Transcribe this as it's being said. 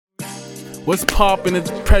What's poppin'? It's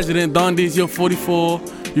President Don Dzy, your 44.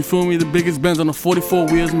 You feel me? The biggest Benz on the 44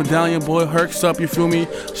 wheels. Medallion boy, Herks up. You feel me?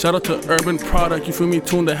 Shout out to Urban Product. You feel me?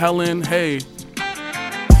 Tune the hell in. Hey.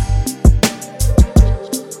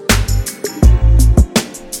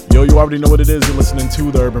 Yo, you already know what it is. You're listening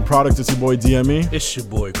to the Urban Product. It's your boy DME. It's your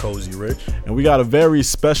boy Cozy Rich. And we got a very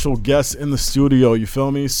special guest in the studio. You feel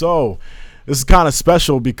me? So this is kind of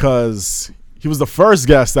special because he was the first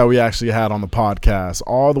guest that we actually had on the podcast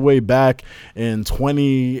all the way back in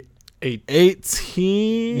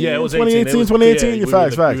 2018. Yeah, it was 2018. Yeah,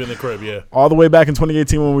 facts. We were in the crib, yeah. All the way back in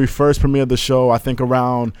 2018 when we first premiered the show, I think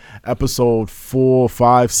around episode 4,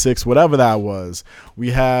 5, 6, whatever that was.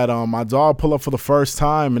 We had my dog pull up for the first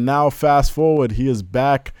time, and now fast forward, he is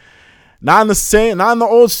back. Not in the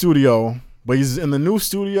old studio, but he's in the new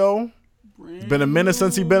studio. It's been a minute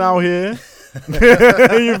since he's been out here.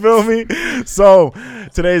 You feel me? So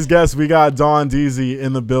today's guest, we got Don Dzy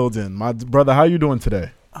in the building. My brother, how you doing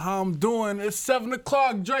today? How I'm doing? It's 7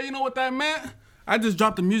 o'clock. Dre, you know what that meant? I just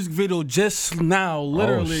dropped a music video just now.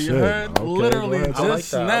 Literally, you heard? Okay, literally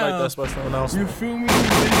just now. I like that special announcement. You feel me?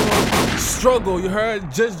 Video struggle, you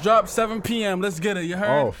heard? Just dropped 7 p.m. Let's get it, you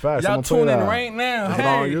heard? Oh, facts. Y'all tune in right now. Is it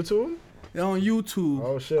on YouTube? On YouTube.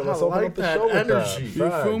 Oh shit! Let's open up the show with energy. that. You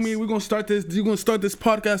feel me? We're gonna start this. You're gonna start this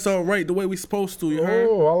podcast all right, the way we supposed to. You heard?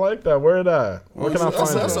 Oh, I like that. Where that? Where can I find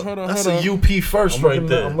That's it? That's a UP first right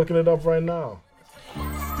there. I'm looking it up right now.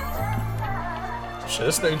 Shit,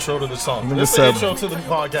 this is the intro to the song. Nigga This is the said intro to the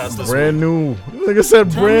podcast. This Brand new. Nigga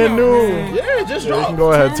said brand new. Yeah, just You drop. can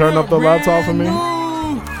go ahead. Turn up the laptop for me. I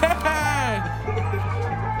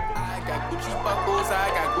got Gucci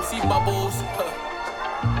bubbles.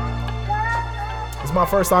 It's my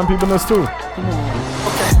first time peeping this too.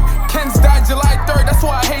 Okay. Ken's died July 3rd, that's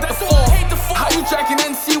why I hate the fall. How you jacking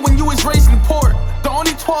NC when you was raised in port? The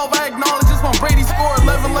only 12 I acknowledge is when Brady scored.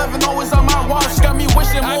 11-11 always on my watch, got me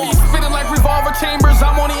wishing more. I be spitting like revolver chambers,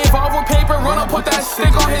 I'm only involved with paper. Run up, put that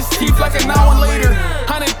stick on his teeth like an hour later.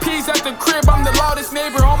 100 P's at the crib, I'm the loudest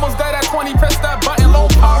neighbor. Almost died at 20, press that button, low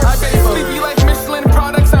power. I bet sleepy like Michelin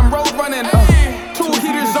products, I'm road running. 2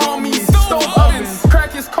 heaters on me, stove ovens.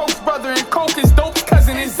 Crack is Coke's brother and Coke is Dope's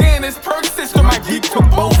cousin. Is in his perk system, I geek took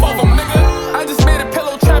both of them, nigga. I just made a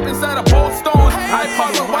pillow trap inside a bold stone.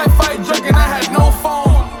 iPod with Wi-Fi junk and I had no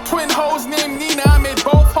phone. Twin hoes named Nina, I made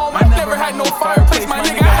both home. I never had no fireplace, my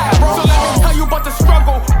nigga, I had broke. So let me tell you about the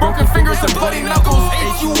struggle. Broken fingers and bloody knuckles.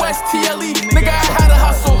 H-U-S-T-L-E, nigga, I had a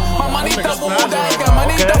hustle. My money doubled, I got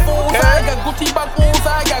money doubles. I got Gucci buckles,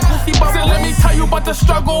 I got Gucci buckles. So let me tell you about the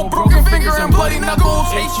struggle. Broken finger and bloody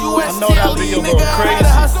knuckles. H-U-S-T-L-E, nigga, I had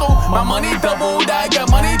a hustle. My money doubled, I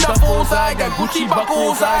got money doubles. I got Gucci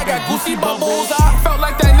buckles, I got Gucci bubbles. I felt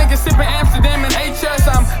like that nigga sipping Amsterdam and HS.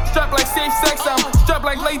 I'm strapped like safe sex, I'm strapped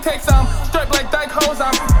like latex, I'm strapped like dyke hoes,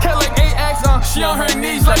 I'm cat like AX. She on her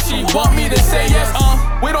knees like she want me to say yes.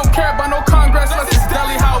 We don't care about no congress unless it's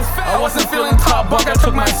deli house. I wasn't feeling top buck, I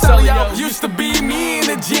took my celly out. Used to be me in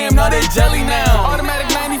the gym, now they jelly now. Automatic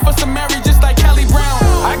 90 for some Mary, just like Kelly Brown.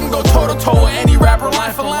 I can go toe to toe with any rapper,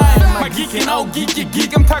 line for line. My geeking, oh geek, you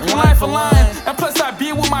geek, I'm talking line for line. And plus I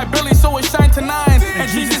be with my Billy, so it shine to 9. And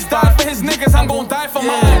Jesus died for his niggas, I'm gon' die for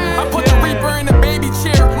mine. I put the Reaper in the baby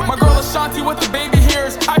chair. My girl Ashanti with the baby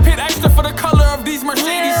hairs. I paid extra for the color of these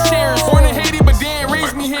Mercedes chairs. Born in Haiti, but they ain't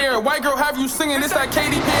raised me here. White girl have you singing, it's like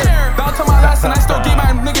Katy Perry. Down to my last and I still give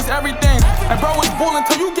my niggas everything. And bro was bullying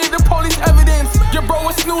till you gave the police evidence. Your bro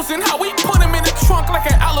was snoozing, how we put him in the trunk like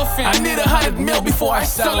an elephant. I need 100 mil before I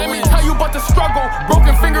sell. So let me tell you about the struggle.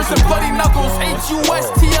 Broken fingers and bloody knuckles.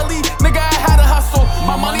 H-U-S-T-L-E, nigga, I had a hustle.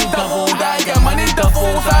 My money doubled, I got money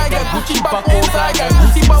doubles. I got Gucci buckles, I got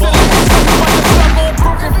Gucci bubbles.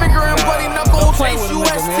 Broken finger and bloody knuckles.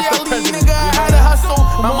 H-U-S-T-L-E, nigga, I had a hustle.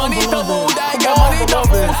 My money doubled, I got money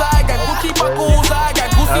doubles. I got Gucci buckles, I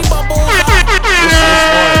got Gucci bubbles.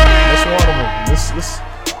 This one of them. This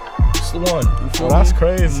the one. Oh, that's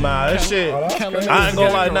crazy. Nah, that shit. Oh, that's crazy. I ain't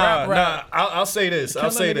gonna lie. Rap. Nah. I'll say this. We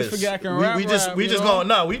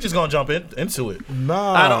just gonna jump into it.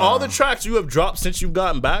 Nah. Out of all the tracks you have dropped since you've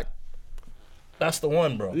gotten back, that's the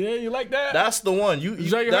one, bro. Yeah, you like that? That's the one.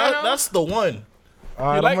 That's the one. All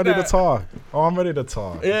right, like I'm ready that? to talk. Oh, I'm ready to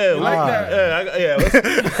talk. Yeah, like that? Yeah.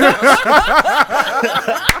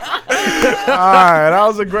 All right, that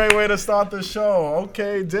was a great way to start the show.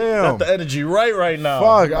 Okay, damn. Got the energy right now.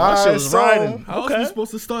 Fuck, that all shit right, was so riding. How else we supposed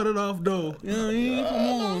to start it off, though? You know what I mean? Come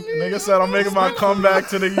on. Nigga said I'm making my comeback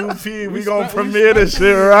to the UP. We gonna premiere this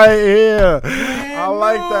shit right here. I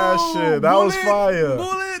like that shit. That was fire.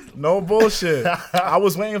 Bullet. No bullshit. I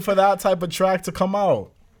was waiting for that type of track to come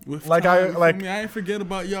out. Like time, I ain't forget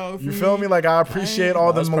about y'all. You feel me? Like I appreciate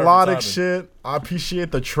all the melodic shit. I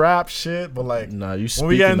appreciate the trap shit, but like when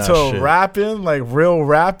we get into rapping, like real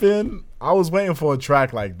rapping, I was waiting for a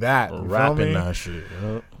track like that. Rapping that shit.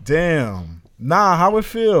 Yeah. Damn. Nah, how it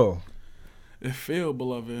feel? It feel,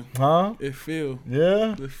 beloved. Huh? It feel.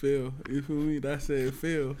 Yeah? It feel. You feel me? That's it. It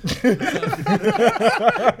feel. It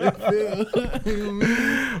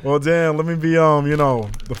feel. Well, damn, let me be,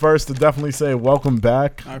 the first to definitely say welcome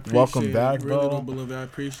back. I appreciate welcome back, it. bro. Really, beloved. I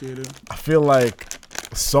appreciate it. I feel like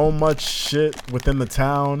so much shit within the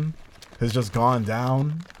town has just gone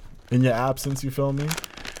down in your absence, you feel me?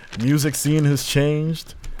 Music scene has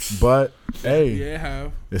changed. But hey, yeah, it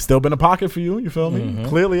have. It's still been a pocket for you. You feel me? Mm-hmm.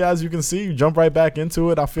 Clearly, as you can see, you jump right back into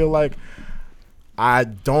it. I feel like I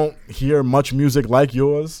don't hear much music like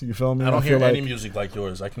yours. You feel me? I don't hear any music like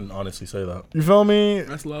yours. I can honestly say that. You feel me?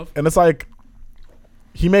 That's love. And it's like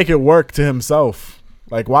he make it work to himself.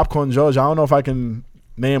 Like Wapcon George, I don't know if I can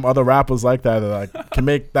name other rappers like that like can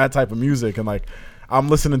make that type of music. And like I'm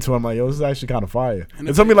listening to him like, yo, this is actually kind of fire. And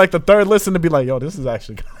it took me like the third listen to be like, yo, this is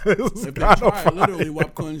actually kind of fire. Literally,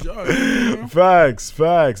 Wapcon George. Facts.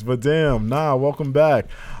 But damn, welcome back.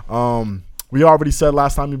 We already said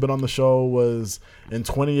last time you've been on the show was in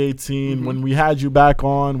 2018. Mm-hmm. When we had you back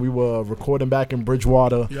on, we were recording back in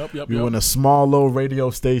Bridgewater. We were in a small little radio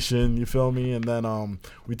station, you feel me? And then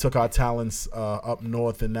we took our talents up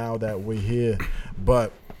north, and now that we're here.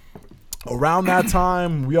 But around that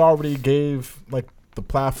time, we already gave like the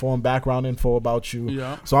platform background info about you.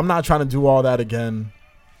 Yeah. So I'm not trying to do all that again.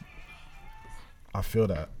 I feel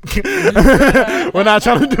that. We're not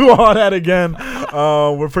trying to do all that again.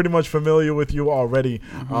 We're pretty much familiar with you already.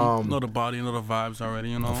 Mm-hmm. Know the body, know the vibes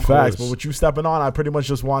already, Facts. But with you stepping on, I pretty much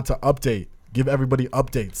just want to give everybody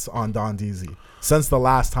updates on Don Dzy since the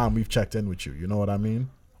last time we've checked in with you. You know what I mean?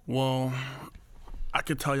 Well, I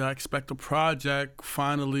could tell y'all I expect a project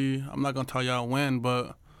finally. I'm not going to tell y'all when,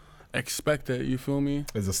 but expect it. You feel me?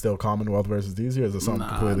 Is it still Commonwealth versus Dzy, or is it something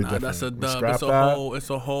completely different? That's a dub. It's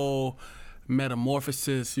a whole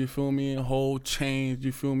metamorphosis, you feel me? A whole change,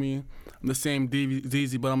 you feel me? I'm the same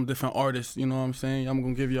Dzy, but I'm a different artist, you know what I'm saying? I'm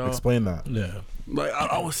going to give y'all... Explain that. Yeah. Like,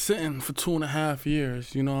 I was sitting for 2.5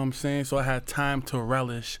 years, you know what I'm saying? So I had time to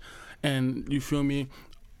relish and, you feel me,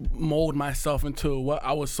 mold myself into what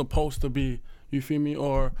I was supposed to be, you feel me?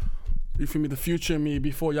 Or, you feel me, the future me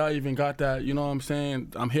before y'all even got that, you know what I'm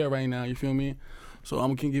saying? I'm here right now, you feel me? So I'm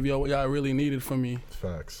going to give y'all what y'all really needed from me.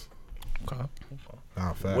 Facts. Okay.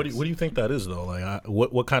 Facts. What do you think that is though? Like,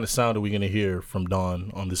 what kind of sound are we gonna hear from Don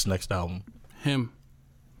on this next album? Him.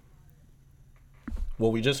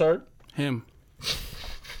 What we just heard? Him.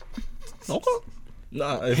 Okay.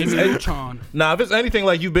 Nah, if it's anything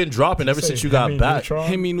like you've been dropping ever since you got back.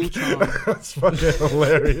 Himmy Neutron. That's fucking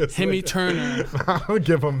hilarious. Himmy Turner. I'll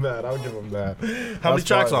give him that. How many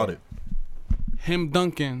tracks on it? Him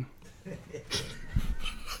Duncan.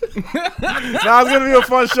 It's gonna be a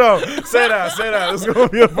fun show. Say that. It's gonna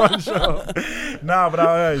be a fun show.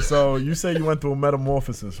 But so you say you went through a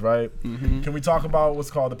metamorphosis, right? Mm-hmm. Can we talk about what's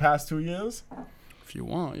called the past 2 years? If you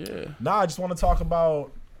want, yeah. I just want to talk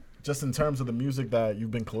about just in terms of the music that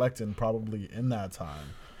you've been collecting probably in that time.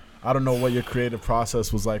 I don't know what your creative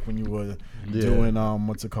process was like when you were doing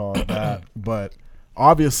that, but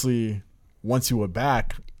obviously once you were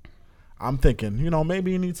back, I'm thinking,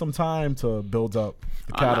 maybe you need some time to build up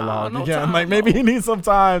the catalog again. Like maybe you need some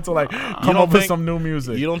time to come up with some new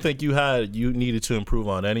music. You don't think you needed to improve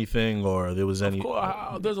on anything, or there was any? Of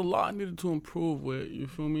course, there's a lot I needed to improve with. You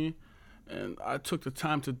feel me? And I took the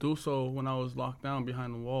time to do so when I was locked down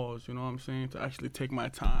behind the walls. You know what I'm saying? To actually take my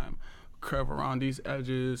time, curve around these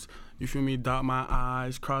edges. You feel me? Dot my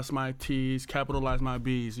I's, cross my T's, capitalize my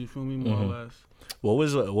B's. You feel me? More or less. What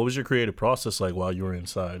was your creative process like while you were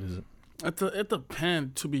inside? Is it? It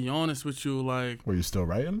depends, to be honest with you. Like, were you still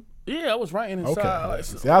writing? Yeah, I was writing inside. Okay, like,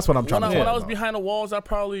 that's what I'm trying to say. When I was behind the walls, I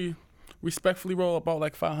probably respectfully wrote about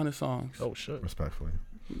like 500 songs. Oh shit! Respectfully.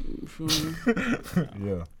 You feel me?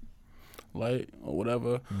 Yeah. Like or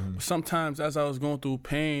whatever. Sometimes as I was going through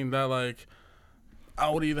pain, that like I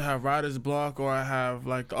would either have writer's block or I have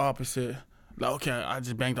like the opposite. Like, okay, I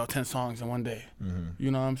just banged out 10 songs in one day.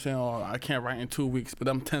 You know what I'm saying? Or I can't write in 2 weeks, but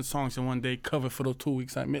them 10 songs in one day cover for those 2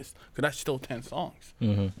 weeks I missed. Because that's still 10 songs.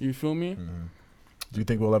 You feel me? Do you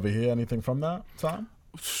think we'll ever hear anything from that time?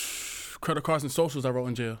 Credit Cards and Socials I wrote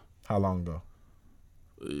in jail. How long ago?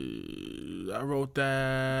 I wrote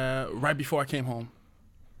that right before I came home.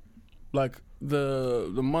 Like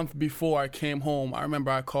the month before I came home, I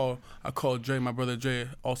remember I called Dre, my brother Dre,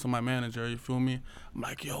 also my manager, you feel me? I'm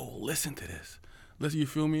like, yo, listen to this. Listen, you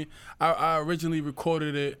feel me? I originally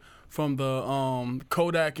recorded it from the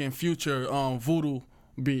Kodak and Future Voodoo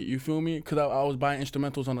beat. You feel me? Because I was buying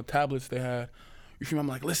instrumentals on the tablets they had. You feel me? I'm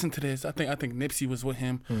like, listen to this. I think Nipsey was with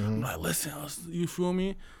him. I'm like, listen. You feel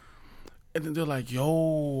me? And then they're like,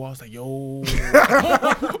 yo. I was like, yo.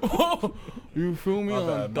 You feel me?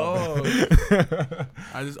 Dog.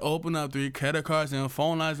 I just opened up 3 credit cards and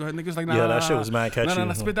phone lines. Niggas like, nah. That shit was mad catchy.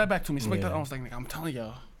 Nah, spit that back to me. Spit that. I was like, nigga, I'm telling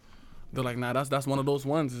y'all. They're like, nah, that's one of those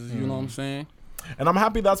ones. You know what I'm saying? And I'm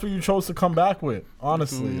happy that's what you chose to come back with,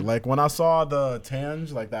 honestly. Like, when I saw the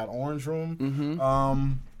Tange, like that Orange Room,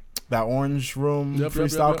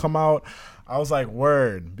 freestyle come out, I was like,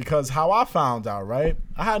 word. Because how I found out, right?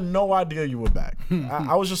 I had no idea you were back.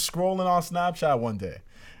 I was just scrolling on Snapchat one day,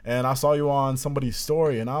 and I saw you on somebody's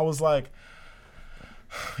story, and I was like,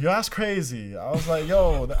 yo, that's crazy. I was like,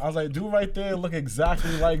 dude right there look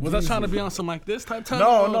exactly like Was Dzy. I trying to be on some like this type?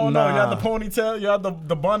 No. You had the ponytail, you had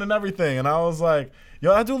the bun and everything. And I was like,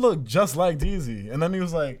 yo, that dude look just like Dzy. And then he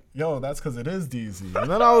was like, yo, that's because it is Dzy.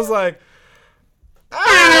 And then I was like,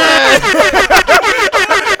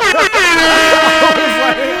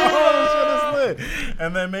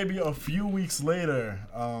 and then maybe a few weeks later,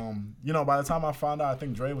 by the time I found out, I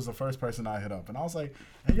think Dre was the first person I hit up. And I was like,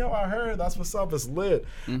 hey, yo, I heard that's what's up. It's lit.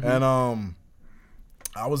 And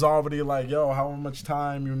I was already like, yo, however much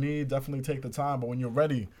time you need, definitely take the time. But when you're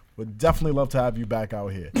ready, would definitely love to have you back out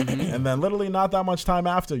here. And then literally not that much time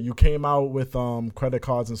after, you came out with Credit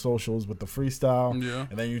Cards and Socials with the freestyle. Yeah.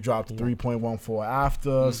 And then you dropped 3.14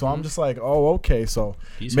 after. So I'm just like, oh, okay. So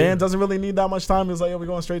man doesn't really need that much time. He's like, yo, we're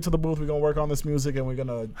going straight to the booth. We're going to work on this music and we're going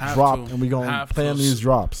to drop and we're going to plan these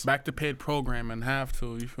drops. Back to paid programming, have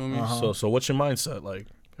to. You feel me? So what's your mindset like?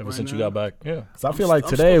 Ever since you got back, So I feel like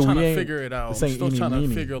today I'm still we trying ain't to figure it out. I'm still trying to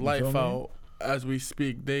figure life out as we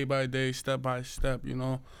speak, day by day, step by step. You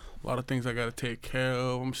know, a lot of things I gotta take care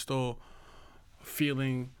of. I'm still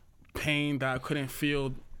feeling pain that I couldn't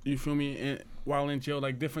feel. You feel me? While in jail,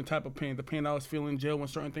 like different type of pain. The pain I was feeling in jail when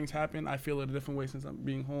certain things happen, I feel it a different way since I'm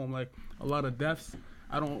being home. Like a lot of deaths,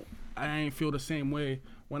 I ain't feel the same way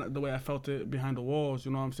the way I felt it behind the walls.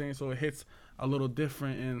 You know what I'm saying? So it hits a little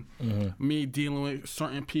different, and me dealing with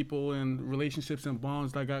certain people and relationships and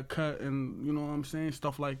bonds that got cut, and you know what I'm saying,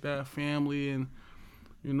 stuff like that, family, and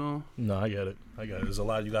you know. No, I get it. There's a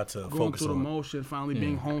lot you got to going focus on. Going through the motion, finally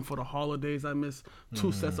being home for the holidays. I missed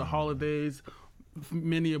 2 sets of holidays,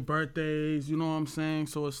 many of birthdays. You know what I'm saying?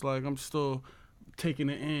 So it's like I'm still taking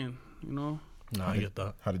it in. You know. No, I get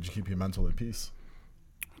that. How did you keep your mental at peace?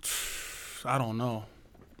 I don't know,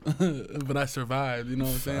 but I survived. You know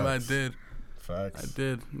what I'm saying? I did. Facts. I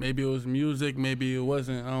did. Maybe it was music, maybe it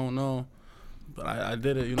wasn't. I don't know. But I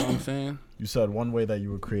did it, you know what I'm saying? You said one way that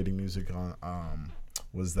you were creating music on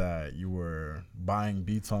was that you were buying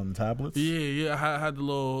beats on tablets? Yeah. I had the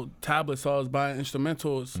little tablets, so I was buying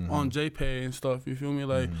instrumentals on JPay and stuff, you feel me?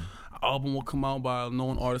 Like, album will come out by a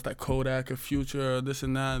known artist like Kodak or Future, this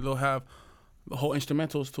and that. They'll have the whole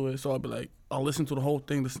instrumentals to it, so I'll be like, I'll listen to the whole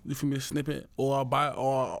thing, you feel me, the snippet, or I'll buy,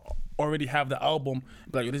 or already have the album,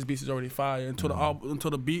 be like, this beat is already fire. Until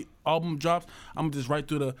the album drops, I'm just right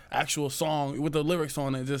through the actual song with the lyrics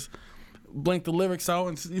on it, just blank the lyrics out,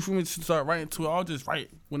 and you feel me, start writing to it. I'll just write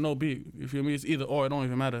with no beat. You feel me? It's either or. It don't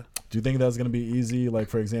even matter. Do you think that's gonna be easy? Like,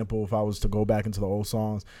 for example, if I was to go back into the old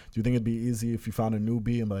songs, do you think it'd be easy if you found a new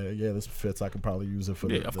beat and be like, yeah, this fits, I could probably use it for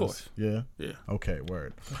this? Yeah, of course. Yeah? Yeah. Okay,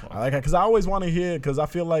 word. I like it, because I always want to hear, because I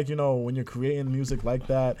feel like, when you're creating music like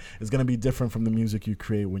that, it's going to be different from the music you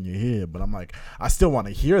create when you're here. But I'm like, I still want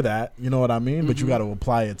to hear that, you know what I mean? But you got to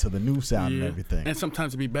apply it to the new sound and everything. And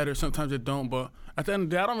sometimes it be better, sometimes it don't. But at the end of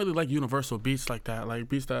the day, I don't really like universal beats like that. Like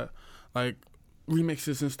beats that, like,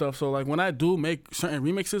 remixes and stuff. So like when I do make certain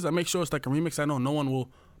remixes, I make sure it's like a remix I know no one will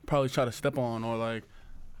probably try to step on, or like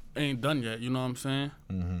ain't done yet, you know what I'm saying?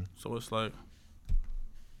 So it's like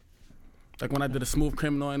when I did a Smooth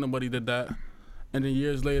Criminal, ain't nobody did that, and then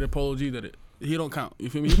years later Polo G did it. He don't count, you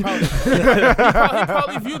feel me? He probably, he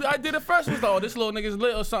probably viewed it. I did it first, was like, oh, this little nigga's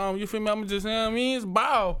lit or something, you feel me? I'm just, you know what I mean? It's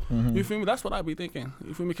bow, you feel me? That's what I be thinking,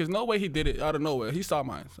 you feel me? Because no way he did it out of nowhere. He saw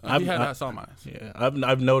mine. I saw mine. Yeah,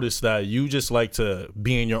 I've noticed that you just like to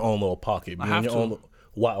be in your own little pocket.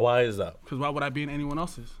 Why is that? Because why would I be in anyone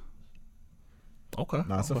else's? Okay.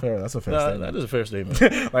 No, that's a fair statement. That is a fair statement.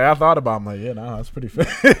 Like, I thought about it, I'm like, yeah, that's pretty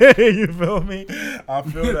fair. You feel me? I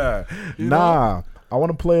feel that. I want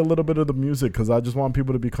to play a little bit of the music because I just want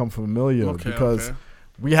people to become familiar, because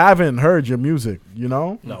we haven't heard your music, you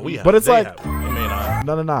know? No, we haven't. But it's they like,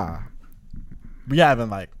 no. We haven't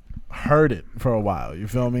like heard it for a while, you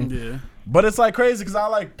feel me? Yeah. But it's like crazy because I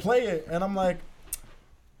like play it and I'm like,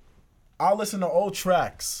 I'll listen to old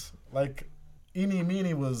tracks. Like, Eenie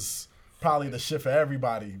Meenie was probably the shit for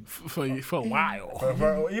everybody. For a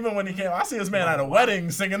while. Even when he came, I see this man at a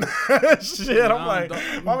wedding singing that shit. I'm like,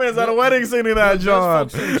 my man's at a wedding singing that, John.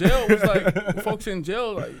 Folks in jail was like, folks in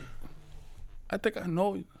jail, like, I think I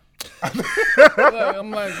know you.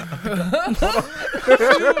 I'm like, what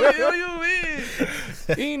you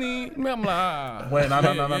mean? I'm like, wait, no.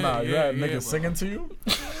 You had niggas singing to you?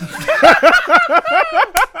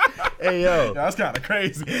 Hey, yo. That's kind of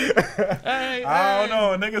crazy. I don't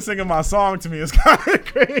know. A nigga singing my song to me is kind of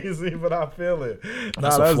crazy, but I feel it.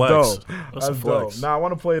 That's dope. That's dope. Now, I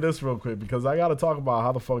want to play this real quick because I got to talk about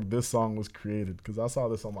how the fuck this song was created because I saw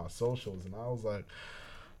this on my socials and I was like,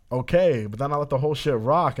 okay, but then I let the whole shit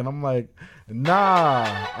rock, and I'm like, nah.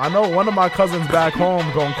 I know one of my cousins back home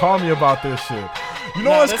gonna call me about this shit. You know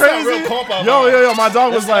what's crazy? Yo, my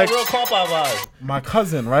dog was like, real compa vibe. My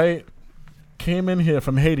cousin, right, came in here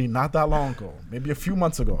from Haiti not that long ago, maybe a few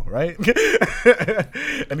months ago, right?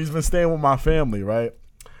 And he's been staying with my family, right?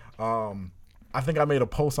 I think I made a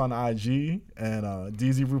post on IG, and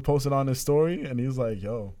DZ reposted on his story, and he was like,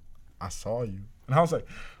 yo, I saw you. And I was like,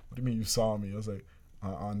 what do you mean you saw me? I was like,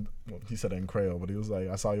 he said it in Creole, but he was like,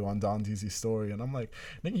 I saw you on Don Dzy's story, and I'm like,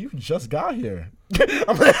 nigga, you just got here.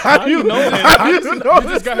 I'm like, how do you know that? How do you know you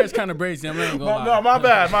just got here is kind of crazy. I'm not gonna lie. No, my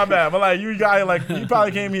bad. But like, you got here, like, you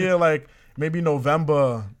probably came here like maybe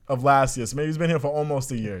November of last year, so maybe he's been here for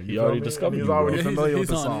almost a year. He already discovered you. He's already familiar with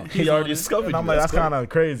the song. He already discovered you. And I'm like, that's kind of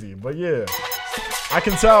crazy, but yeah. I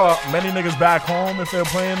can tell many niggas back home, if they're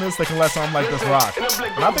playing this, they can let something like this rock.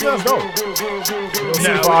 And I think that's dope. We'll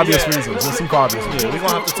see for obvious reasons. Yeah, we're going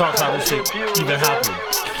to have to talk how this shit even happened.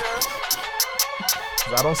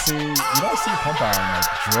 You don't see Pump Out in like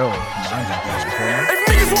drill. If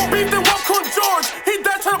niggas won't beef, then welcome George. He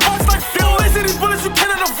died trying to box like Phil. They say these bullets you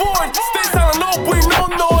cannot avoid. Stay silent, no boy, no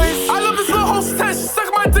noise. I love this little hostess. She suck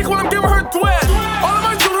my dick when I'm giving her thread. All of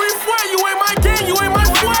my jewelry flat. You ain't my gang, you ain't my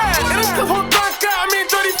swag. And it's cause whole I mean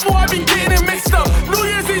 34, I be getting it mixed up. New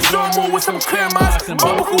Year's Eve normal with some clear minds.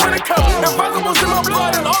 Barbecue in a cup. And vodka's in my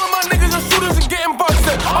blood. And all of my niggas are shooters and getting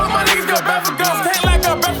busted. All of my niggas got bad for guns. Can't like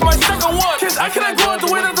I bad for my second one. Cause I cannot go out the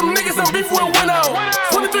way that them niggas I'm beef with went out.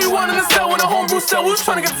 23-1 in the cell when the homebrew cell. We was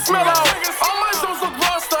trying to get the smell out. All my zones look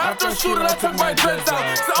roster. After a shooting, I took my dreads out.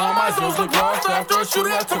 So all my zones look roster. After a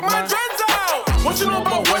shooting, I took my dreads out. What you know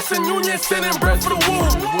about Western Union sending bread for the woo?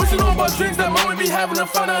 What you know about drinks that mama be having to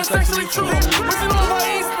find out it's actually true? What you know about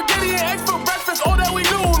eating spaghetti and eggs for breakfast? All that we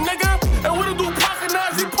do, nigga. And we don't do pocket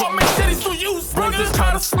knives, we put machetes to use. Bro, just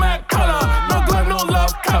kinda smack color. No glove, no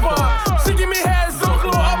love, cover. She give me head, so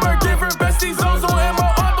glow. I'ma give her bestie Zozo. And my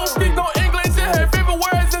aunt don't speak no English. And her favorite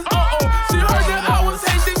words is uh-oh. She heard that I was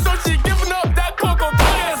Haitian, so she giving up that cocoa.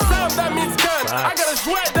 Yeah, sound, that means gun. I got a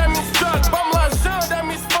sweat, that means drug. Bum la jean, that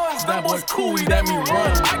means funds. That boy's coolie, that means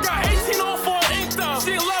run. I got 18 on for an inked up.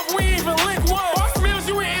 She love, we even link one. Boss meals,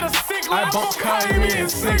 you ain't a sick like I bump Kyrie and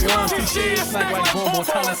sick on. She is snack like Bobo,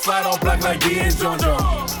 tryna slide on black like D and Jojo.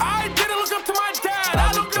 I didn't look up to my dad,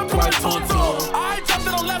 I looked up to my tonto. I jumped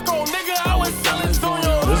in the left go, nigga, I was selling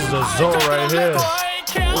Zonyo. This is a zone right here.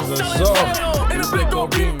 This is a zone. In the blick go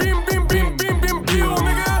beam, beam, beam, beam, beam, beam, beam,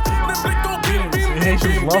 nigga. In the blick go beam, beam, beam.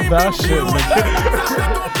 Haitians love that shit, nigga.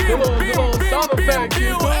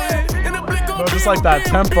 Just like that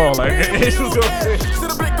tempo, like Haitians go crazy.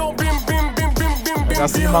 Like I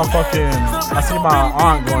see my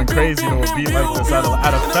aunt going crazy to a beat like this at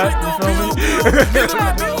a fete, you feel me?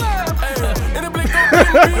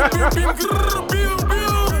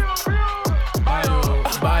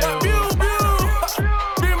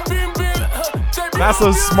 That's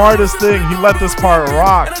the smartest thing. He let this part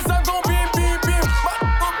rock.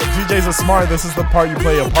 DJs are smart. This is the part you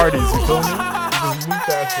play at parties. You feel me? You just loop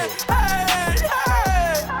that shit.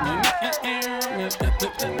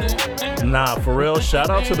 Nah, for real. Shout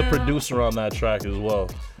out to the producer on that track as well.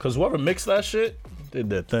 Cause whoever mixed that shit did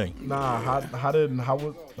that thing. Nah, how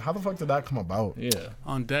the fuck did that come about? Yeah.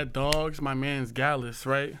 On Dead Dogs, my man's Gallus,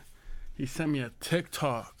 right? He sent me a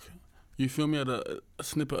TikTok. You feel me? A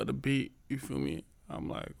snippet of the beat. You feel me? I'm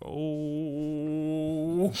like,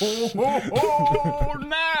 oh,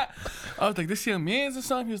 nah. I was like, this your man's or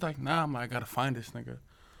something? He was like, nah. I'm like, I gotta find this nigga.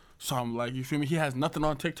 So I'm like, you feel me? He has nothing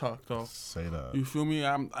on TikTok though. Say that. You feel me?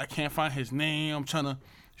 I can't find his name. I'm trying to.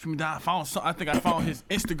 You feel me? I think I found his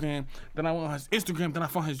Instagram. Then I went on his Instagram. Then I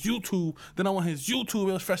found his YouTube. Then I went on his YouTube.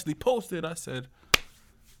 It was freshly posted. I said,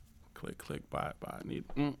 click, buy. Need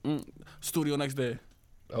studio next day.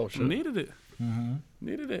 Oh shit. Needed it. Mm-hmm.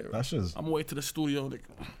 Needed it. That's just. I'm gonna wait to the studio.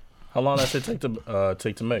 How long does it take to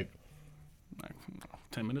make? Like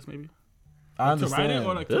 10 minutes maybe. I understand. To write it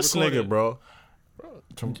or like this to record nigga, it? bro.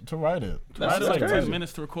 to write it. That's like 10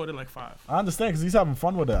 minutes to record it, like 5. I understand because he's having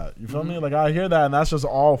fun with that. You feel me? Like I hear that, and that's just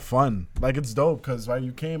all fun. Like it's dope because right,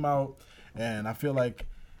 you came out, and I feel like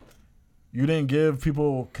you didn't give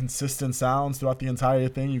people consistent sounds throughout the entire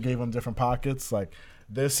thing. You gave them different pockets. Like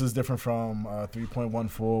this is different from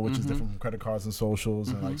 3.14, which is different from credit cards and socials,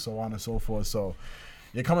 and like so on and so forth. So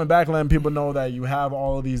you're coming back, letting people know that you have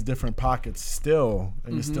all of these different pockets still,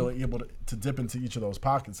 and you're still able to dip into each of those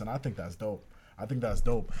pockets, and I think that's dope. I think that's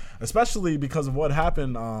dope, especially because of what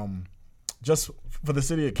happened just for the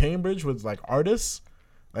city of Cambridge with like artists,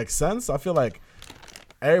 like Sense. I feel like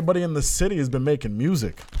everybody in the city has been making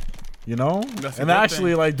music, you know, and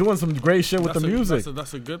actually like doing some great shit with the music.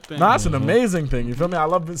 That's a good thing. No, that's an amazing thing. You feel me? I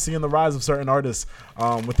love seeing the rise of certain artists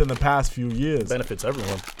within the past few years. Benefits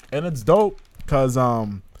everyone, and it's dope because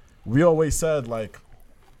we always said like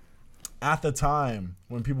at the time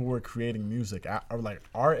when people were creating music or like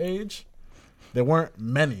our age. There weren't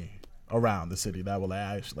many around the city that were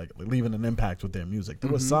actually like leaving an impact with their music. There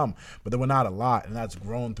were some, but there were not a lot, and that's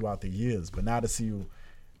grown throughout the years. But now to see you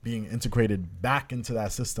being integrated back into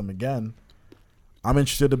that system again, I'm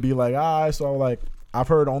interested to be like, so like I've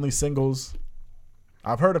heard only singles.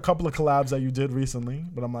 I've heard a couple of collabs that you did recently,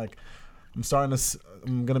 but I'm like,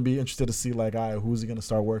 I'm gonna be interested to see like, who's he gonna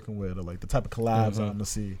start working with, or like the type of collabs I'm gonna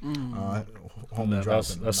see.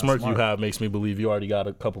 That smirk you have makes me believe you already got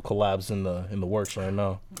a couple collabs in the works right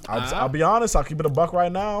now. I'll be honest. I'll keep it a buck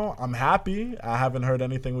right now. I'm happy. I haven't heard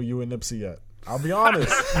anything with you and Nipsey yet. I'll be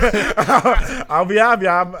honest. I'll be happy.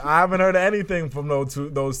 I haven't heard anything from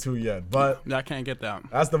those two yet. But I can't get that.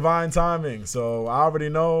 That's divine timing. So I already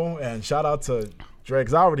know. And shout out to Drake,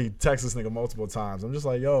 'cause I already texted this nigga multiple times. I'm just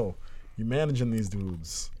like, yo, you managing these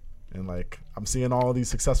dudes. And like I'm seeing all these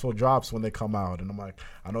successful drops when they come out, and I'm like,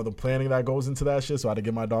 I know the planning that goes into that shit. So I had to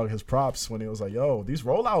give my dog his props when he was like, "Yo, these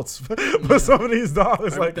rollouts for some of these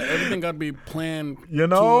dogs, like everything got to be planned. You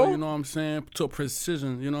know, you know what I'm saying, to a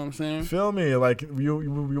precision. You know what I'm saying. Feel me? Like we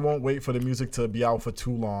won't wait for the music to be out for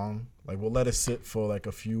too long. Like we'll let it sit for like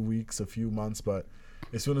a few weeks, a few months, but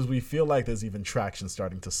as soon as we feel like there's even traction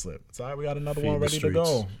starting to slip, it's all right, we got another one ready to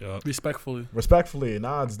go. Yep. Respectfully,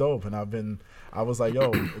 nah, it's dope. And I was like,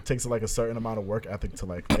 yo, it takes like a certain amount of work ethic to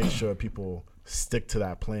like make sure people stick to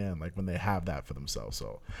that plan, like when they have that for themselves.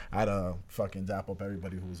 So I had to fucking dap up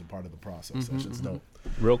everybody who was a part of the process. That shit's dope.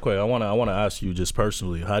 Real quick, I wanna ask you just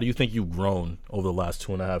personally, how do you think you've grown over the last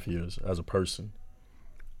 2.5 years as a person?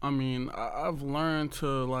 I mean, I've learned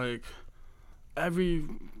to like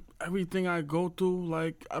everything I go through,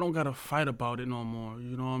 like, I don't got to fight about it no more.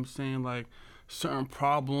 You know what I'm saying? Like, certain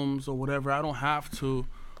problems or whatever, I don't have to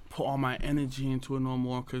put all my energy into it no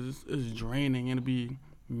more because it's draining and it'll be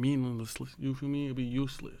meaningless. You feel me? It'll be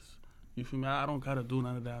useless. You feel me? I don't got to do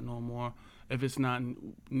none of that no more if it's not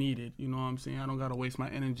needed. You know what I'm saying? I don't got to waste my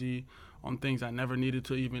energy on things I never needed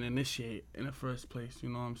to even initiate in the first place. You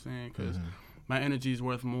know what I'm saying? Because my energy is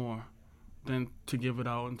worth more than to give it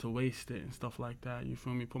out and to waste it and stuff like that. You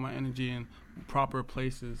feel me? Put my energy in proper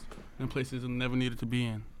places and places I never needed to be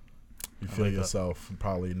in. You feel yourself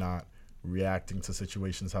probably not reacting to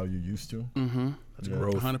situations how you used to. That's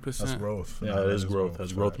growth. 100%. That's growth. Yeah, that is growth.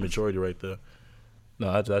 That's growth and maturity right there.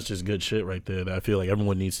 No, that's just good shit right there. I feel like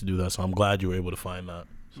everyone needs to do that. So I'm glad you were able to find that.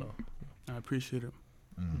 So I appreciate it.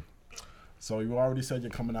 So you already said you're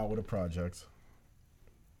coming out with a project.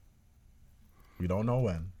 We don't know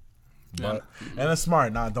when. But and it's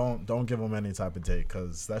smart. Don't give them any type of date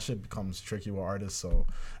because that shit becomes tricky with artists. So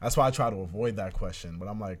that's why I try to avoid that question. But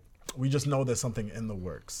I'm like, we just know there's something in the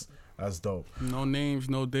works. That's dope. No names,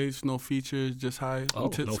 no dates, no features, just high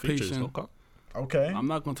anticipation. No features. Okay. I'm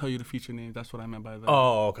not gonna tell you the feature names. That's what I meant by that.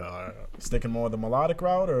 Oh, okay. All right. Sticking more of the melodic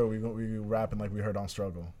route, or are we rapping like we heard on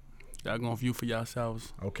Struggle? Y'all gonna view for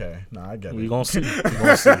yourselves. Okay. Nah, I get it. We gonna see.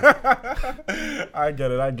 I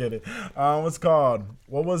get it. What's it called?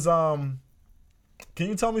 What was Can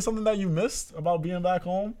you tell me something that you missed about being back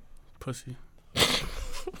home? Pussy.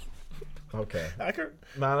 Okay. I can.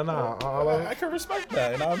 Nah. I can respect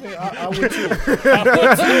that. You know what I mean? I would too.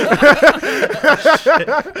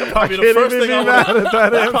 Probably the first thing I would.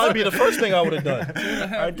 That'd probably be the first thing I would have done.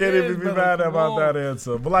 I can't even be mad about that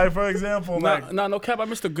answer. But like, for example, no cap. I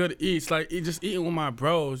missed the good eats. Like just eating with my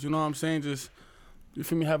bros. You know what I'm saying? Just you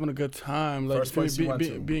feel me, having a good time. Like first place you went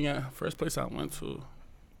to? Being at first place I went to.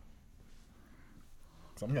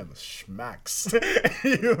 I'm getting the schmacks.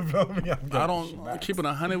 You feel me? I don't keep it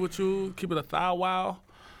 100 with you. Keep it 1,000 while.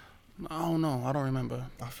 I don't know. I don't remember.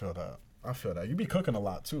 I feel that. I feel that. You be cooking a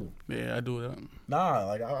lot too. Yeah, I do that. Nah,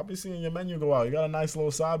 like I'll be seeing your menu go out. You got a nice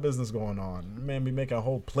little side business going on. Man, be making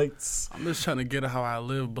whole plates. I'm just trying to get it how I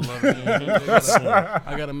live, beloved.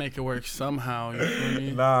 I gotta make it work somehow. You feel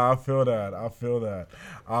me? Nah, I feel that.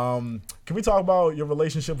 Can we talk about your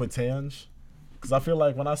relationship with Tange? Because I feel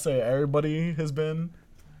like when I say everybody has been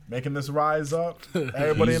making this rise up,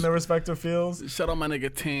 everybody in their respective fields. Shout out my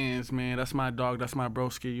nigga Tans, man. That's my dog. That's my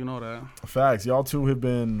broski. You know that. Facts. Y'all two have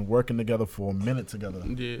been working together for a minute together.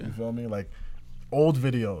 Yeah. You feel me? Like old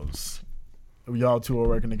videos, y'all two are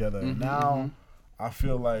working together. And now I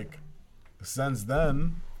feel like since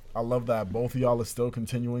then, I love that both of y'all are still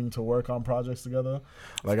continuing to work on projects together.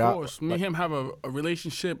 Like, of course, me and him have a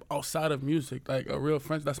relationship outside of music, like a real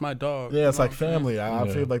friend. That's my dog. Yeah, it's like family. I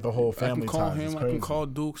feel like the whole family. I can call ties him. I can call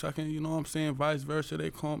Dukes. I can, you know what I'm saying. Vice versa. They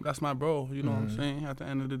call him. That's my bro. You know what I'm saying. At the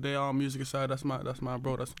end of the day, all music aside, that's my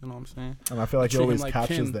bro. That's, you know what I'm saying. And I feel like he always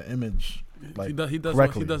captures the image. Like he does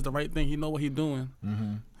correctly. He does the right thing. He know what he doing.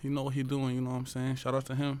 He know what he doing. You know what I'm saying. Shout out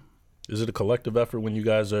to him. Is it a collective effort when you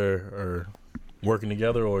guys are working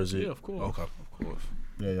together, or is it? Yeah, of course. Okay. Of course.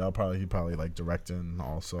 Yeah, he probably like directing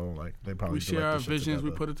also. Like they probably we share our visions. Together. We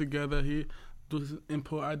put it together. He does his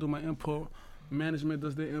input. I do my input. Management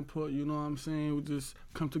does their input. You know what I'm saying. We just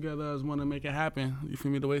come together as one to make it happen. You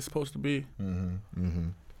feel me? The way it's supposed to be. Can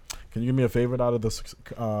you give me a favorite out of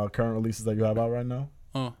the current releases that you have out right now?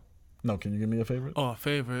 No, can you give me a favorite? Oh,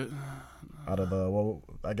 favorite. Out of the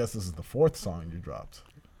I guess this is the 4th song you dropped.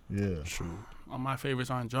 Yeah, True. All my favorites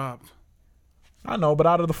aren't dropped. I know, but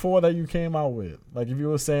out of the 4 that you came out with, like if you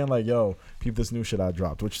were saying like, "Yo, peep this new shit I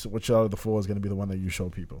dropped," which out of the 4 is gonna be the one that you show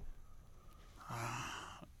people?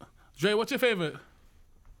 Dre, what's your favorite?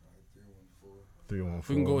 314.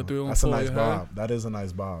 We can go with 314. That's a nice yeah. bob. That is a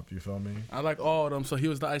nice bob. You feel me? I like all of them, so he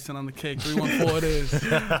was the icing on the cake. 314 it is.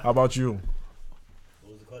 How about you?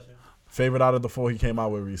 What was the question? Favorite out of the 4 he came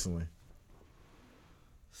out with recently?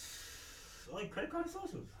 I like credit card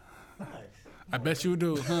socials. Nice. I bet you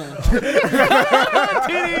do, huh?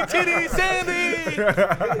 Titty, Sandy.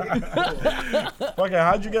 Okay,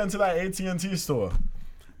 how'd you get into that AT&T store?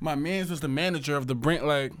 My man's was the manager of the brand.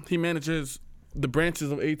 Like, he manages the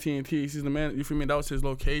branches of AT&T. He's the man. You feel me? That was his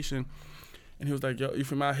location. And he was like, yo, you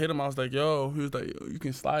feel me? I hit him. I was like, yo. He was like, you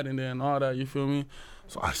can slide in there and all that. You feel me?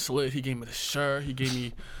 So I slid. He gave me the shirt. He gave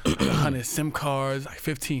me 100 SIM cards, like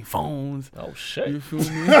 15 phones. Oh shit! You feel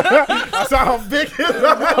me? That's how big it is.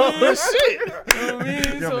 Oh shit! You know what I mean?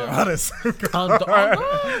 Give So, me honest. he came to the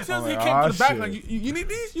back shit. like, you need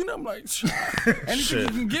these? You know, I'm like, anything you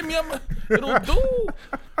can give me, it'll do.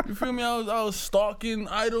 You feel me? I was stalking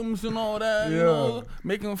items and all that. You know,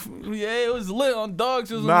 making. Yeah, it was lit on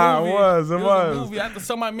dogs. It was a movie. It was. A movie. I had to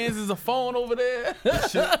sell my man's as a phone over there.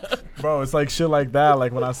 Bro, it's like shit like that.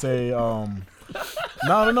 Like when I say, no.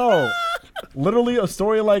 Literally, a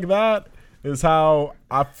story like that is how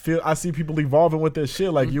I feel. I see people evolving with this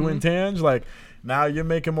shit. Like you and Tange, like now you're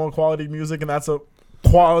making more quality music, and that's a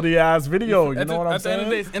quality ass video. You know what I'm saying? At the end of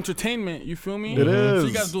the day, it's entertainment. You feel me? It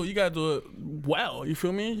is. So you gotta do it well. You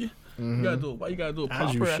feel me? You gotta do it. Why you gotta do it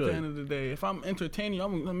As you proper at should. the end of the day? If I'm entertaining you,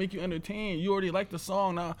 I'm gonna make you entertain. You already like the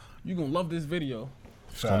song. Now you gonna love this video.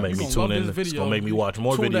 It's gonna make You me gonna tune love in. this It's video. gonna make me watch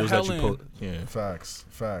more Tune the videos that you hell put. Yeah.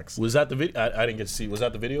 Facts. Was that the video? I didn't get to see. Was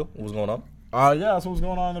that the video? What was going on? Yeah, that's what's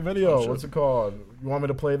going on in the video. Sure. What's it called? You want me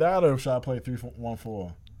to play that, or should I play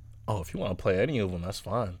 314? Oh, if you want to play any of them, that's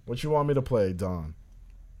fine. What you want me to play, Don?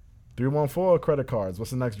 314 or credit cards?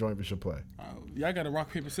 What's the next joint we should play? Y'all gotta rock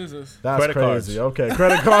paper scissors. That's Credit crazy. cards. Okay,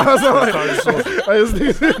 credit cards.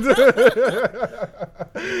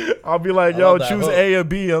 I'll be like, yo, love that choose hook. A or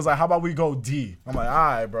B. I was like, how about we go D? I'm like, all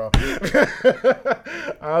right, bro. All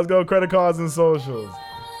right, let's go credit cards and socials.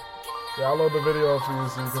 Yeah, I'll load the video for you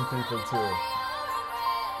so you can peep it too.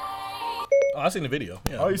 Oh, I seen the video.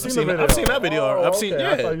 Yeah. Oh, you seen the video? I've seen that video. Oh, I've seen. okay.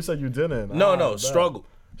 Yeah. I thought you said you didn't. No, Ah, no. bet. Struggle.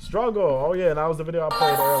 Struggle. Oh, yeah, and that was the video I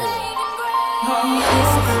played earlier.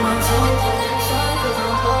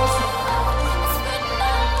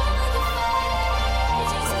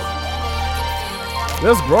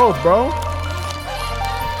 There's growth, bro. I'm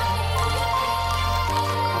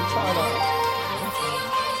trying to.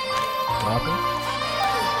 Rapping?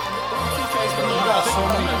 You got so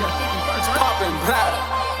many. It's popping.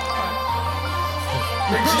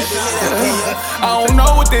 Your G I don't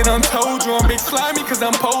know what they done told you. I'm big slimy cause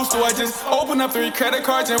I'm postal. I just open up 3 credit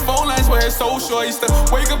cards and phone lines where it's social. I used to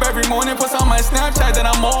wake up every morning, post on my Snapchat that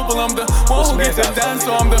I'm mobile. I'm the one who gets it done,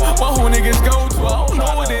 so I'm the one who niggas go to. I don't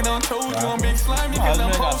know what they done told you. I'm big slimy cause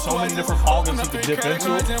I'm postal. I just open up 3 credit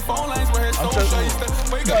cards and phone lines where it's social. I used to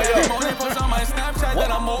wake up every morning, post on my Snapchat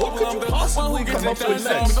that I'm mobile. I'm the one who gets it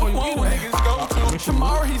done, so I'm the one who niggas go to.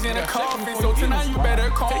 Tomorrow he's in a coffin, so tonight you better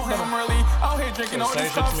call him. I'm really out here drinking all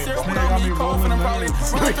this top syrup, put on me coughing. I'm probably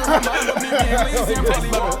running through my mind with me being lazy and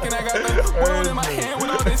probably walking. I got the world in my hand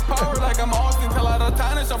with all this power like I'm Austin. Tell out of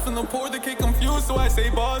time, I'm from the poor to get confused, so I say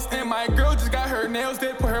Boston. My girl just got her nails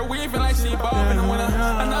did, put her weave in like she bobbing. And when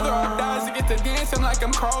another art dies to get to dancing like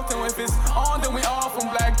I'm Carlton. If it's on, then we all from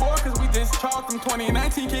Blackboard, cause we just chalked them.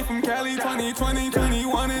 2019 came from Cali, 2020,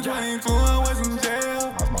 21, and 22 I was in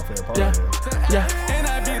jail. That's my favorite part. Yeah. And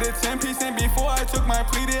I beat a 10-piece, and before I took my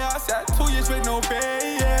plea deal, I sat 2 years with no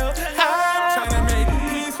bail. I'm trying to make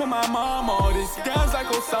peace for my mom. All this guns like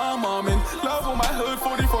Osama. I'm in love with my hood,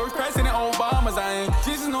 44th President Obama's. I ain't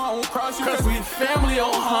Jesus, no, I won't cross you, cause we family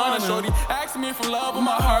Ohana. Shorty asking me for love, but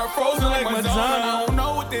my heart frozen like Madonna. I don't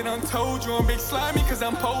know what they done told you. I'm big slimy cause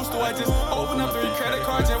I'm postal. I just open up 3 credit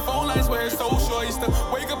cards and phone lines where it's social. I used to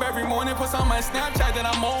wake up every morning, post on my Snapchat that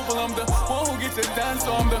I'm mobile. I'm the one who gets it done,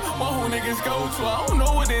 so I'm the one who niggas go to. I don't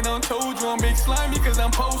know what they done told you. I'm big slimy cause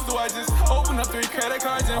I'm postal. I just open up 3 credit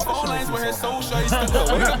cards and phone lines where it's social. I used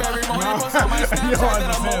to wake up every morning, post on my Snapchat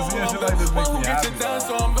that I'm mobile. I'm the one who gets it done,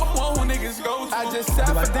 so I'm the one who niggas go to. I just sat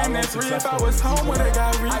for damn near 3 if I was home when I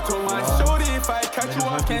got reached. I told my shorty if I cut you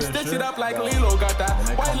off, can't stitch it up like Lilo. Got that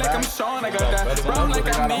white like I'm Sean, I got that brown like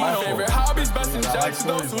I'm Nino. Favorite hobbies, busting shots,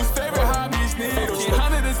 those whose favorite hobbies needles.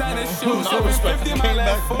 100 designer shoes, 750 my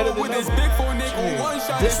left foot with this big 4 nickel. One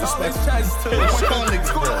shot is all his chest too.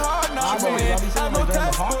 School hard, not man. Have no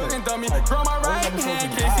textbook and dummy. Draw my right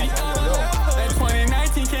hand, Casey. And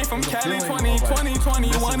 2019 came from Cali, 2020,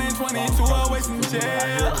 21, and 22 always in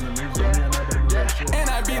jail. And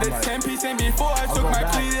I beat a 10-piece, and before I took my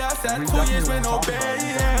plea, I sat 2 years with no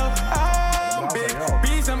bail. I'm big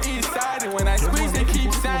bees, I'm east side, and when I squeeze, they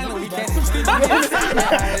keep silent. We can't sleep on the inside. I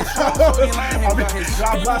had a show, so he lying him got his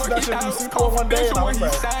paperwork, he house, confidential when he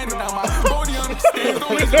signing. Now my body on the stairs, the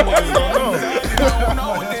reason why he on the side. I don't know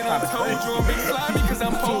what they done told you. I'm big slimy cause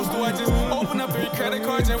I'm postal. I just open up 3 credit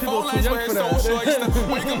cards and phone lines where it's social. I used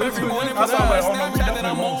to wake up every morning, post on my Snapchat that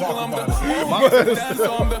I'm mobile. I'm the one who gets it done,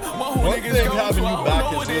 so I'm the one who niggas go to. I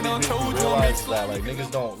don't know what they done told you. I'm big that like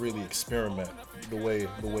niggas don't really experiment the way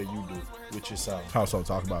you do with your sound. How so?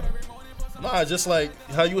 Talk about it. Nah, just like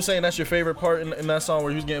how you were saying that's your favorite part in that song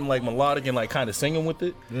where he was getting like melodic and like kind of singing with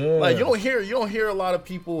it. Yeah. Like you don't hear a lot of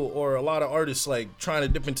people or a lot of artists like trying to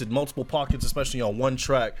dip into multiple pockets, especially on one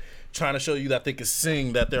track, trying to show you that they can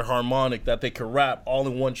sing, that they're harmonic, that they can rap all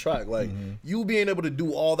in one track. Like you being able to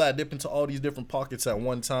do all that, dip into all these different pockets at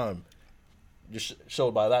one time, just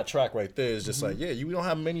showed by that track right there is just like, yeah, you don't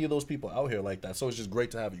have many of those people out here like that. So it's just great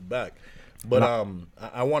to have you back. But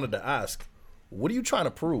I wanted to ask, what are you trying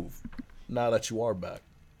to prove now that you are back?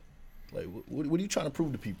 Like, what are you trying to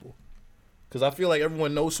prove to people? Because I feel like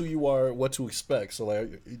everyone knows who you are, what to expect. So,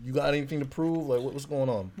 like, you got anything to prove? Like, what's going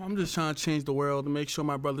on? I'm just trying to change the world and make sure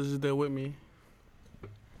my brothers is there with me.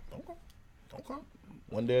 Okay.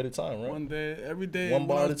 One day at a time, right? One day, every day. One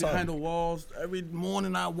bar at a time. Behind the walls, every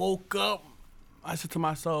morning I woke up, I said to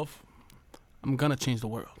myself, I'm going to change the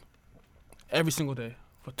world. Every single day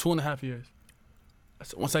for 2.5 years. I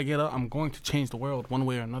said, once I get up, I'm going to change the world one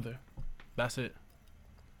way or another. That's it.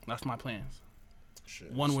 That's my plans.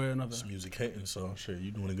 Shit, one way or another. It's music hitting, so shit, you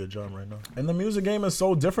doing a good job right now. And the music game is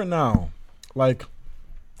so different now. Like,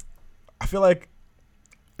 I feel like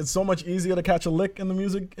it's so much easier to catch a lick in the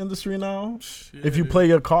music industry now. Yeah, if you play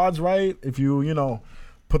your cards right, if you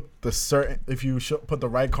put the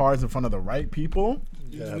right cards in front of the right people.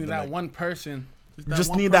 You just need that one person. You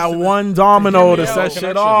just need that one domino to set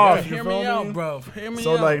shit off. Yeah, hear me out, bro. Hear me out.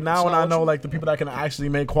 So like now when I know like the people that can actually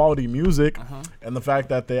make quality music and the fact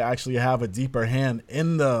that they actually have a deeper hand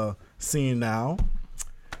in the scene now,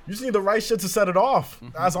 you just need the right shit to set it off.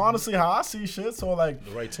 That's honestly how I see shit. So like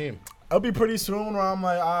the right team. I'll be pretty soon where I'm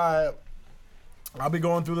like, I'll be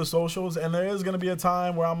going through the socials and there is gonna be a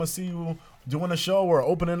time where I'm gonna see you doing a show or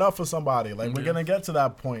opening up for somebody. Like we're gonna get to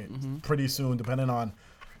that point pretty soon, depending on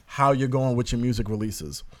how you're going with your music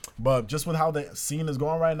releases. But just with how the scene is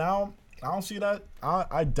going right now, I don't see that.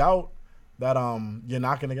 I doubt that you're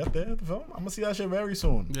not gonna get there at the film. I'm gonna see that shit very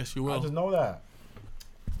soon. Yes, you will. I just know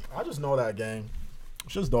that, gang.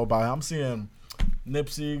 It's just dope. I'm seeing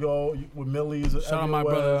Nipsey go with Millie's. Shout out my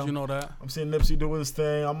brothers, you know that. I'm seeing Nipsey do his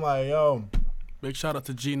thing. I'm like, yo, Big shout out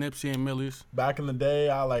to G, Nipsey, and Millie's. Back in the day,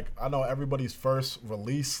 I know everybody's first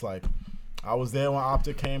release. Like, I was there when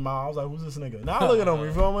Optic came out. I was like, who's this nigga? Now look at him.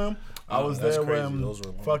 You feel me? I was there when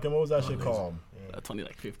fucking, what was that shit called? That's only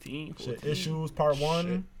like 15. 14. Shit, Issues Part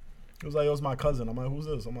 1. It was like, it was my cousin. I'm like, who's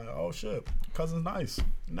this? I'm like, oh shit, cousin's nice.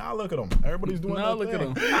 Now look at him. Everybody's doing their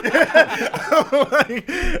thing. Like,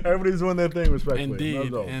 everybody's doing their thing respectfully.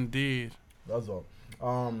 Indeed. That's all.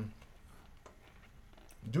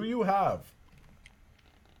 Do you have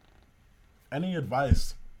any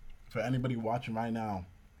advice for anybody watching right now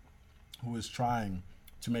who is trying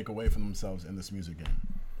to make a way for themselves in this music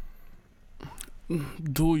game?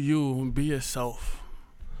 Do you. Be yourself.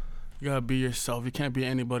 You gotta be yourself. You can't be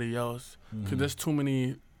anybody else. Cause there's too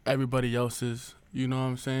many everybody else's. You know what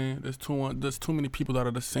I'm saying? There's too many people that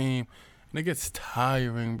are the same, and it gets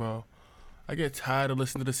tiring, bro. I get tired of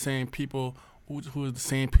listening to the same people who are the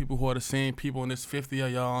same people who are the same people, and there's 50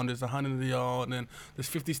 of y'all, and there's 100 of y'all, and then there's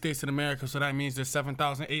 50 states in America, so that means there's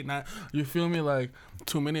 7,000, 8,000. You feel me? Like,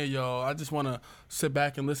 too many of y'all. I just wanna sit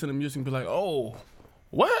back and listen to music and be like, oh,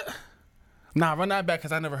 what? Nah, run that back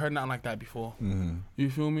because I never heard nothing like that before. You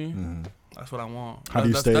feel me? That's what I want.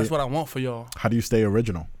 That's what I want for y'all. How do you stay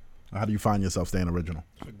original? How do you find yourself staying original?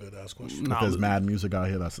 That's a good ass question. If there's mad music out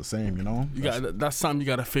here that's the same, you know? That's something you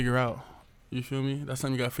got to figure out. You feel me? That's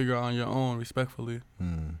something you got to figure out on your own, respectfully.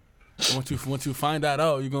 Once you find that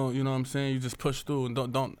out, you know what I'm saying? You just push through and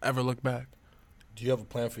don't ever look back. Do you have a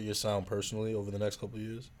plan for your sound personally over the next couple of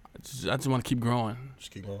years? I just want to keep growing.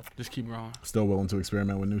 Just keep going? Just keep growing. Still willing to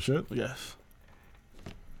experiment with new shit? Yes.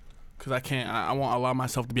 Because I won't allow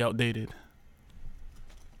myself to be outdated.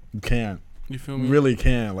 You can't. You feel me? You really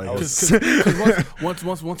can't. Like, Cause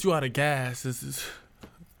once you out of gas, it's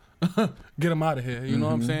get them out of here. You know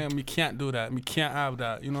what I'm saying? We can't do that. We can't have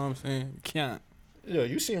that. You know what I'm saying? We can't. Yeah,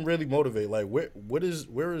 you seem really motivated. Like, where is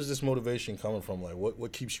this motivation coming from? Like,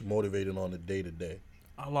 what keeps you motivated on the day to day?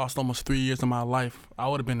 I lost almost 3 years of my life. I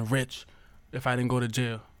would have been rich if I didn't go to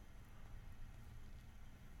jail.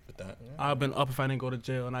 I've been up if I didn't go to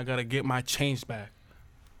jail, and I gotta get my change back.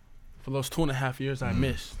 For those 2.5 years I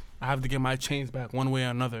missed, I have to get my change back one way or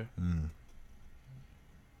another.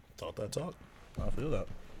 Talk that talk. I feel that.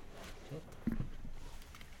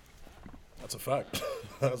 That's a fact.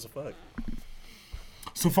 That's a fact.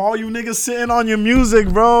 So for all you niggas sitting on your music,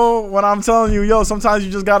 bro, when I'm telling you, yo, sometimes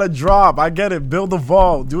you just gotta drop. I get it. Build a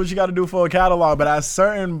vault. Do what you gotta do for a catalog. But at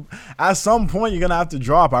some point, you're gonna have to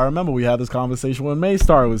drop. I remember we had this conversation when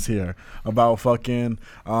Maystar was here about fucking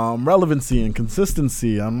relevancy and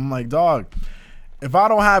consistency. I'm like, dog, if I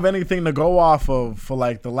don't have anything to go off of for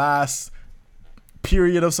like the last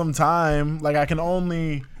period of some time, like I can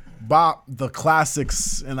only bop the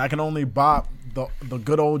classics and I can only bop the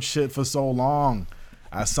good old shit for so long.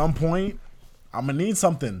 At some point, I'm going to need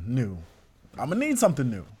something new.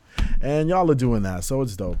 And y'all are doing that. So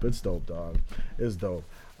it's dope. It's dope, dog. It's dope.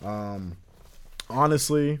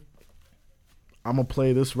 Honestly, I'm going to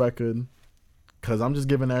play this record because I'm just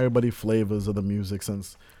giving everybody flavors of the music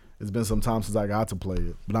since it's been some time since I got to play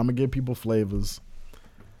it. But I'm going to give people flavors.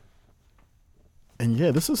 And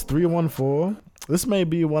yeah, this is 314. This may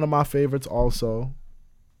be one of my favorites also.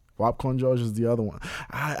 Popcorn George is the other one.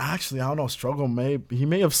 I don't know. Struggle he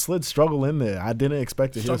may have slid Struggle in there. I didn't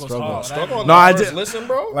expect to hear Struggle. No, I did. Listen,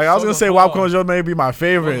 bro. Like I was gonna say, Popcorn George may be my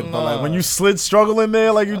favorite, but like when you slid Struggle in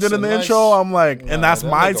there, like you did in the intro, I'm like, and that's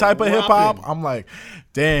my type of hip hop. I'm like,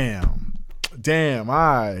 damn. All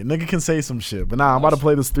right, nigga can say some shit, but nah, I'm about to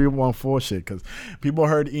play this 314 shit because people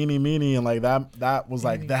heard Eenie Meenie and like that was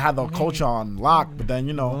like they had the culture on lock, but then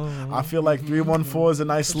you know I feel like 314 is a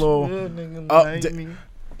nice little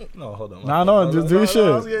No, hold on. No, just do your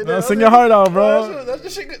shit. Sing your heart out, bro.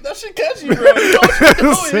 That shit catchy, bro. You know what you're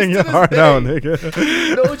doing. Sing your heart out, nigga.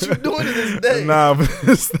 You know what you're doing to this day. Nah, but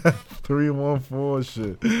it's that 314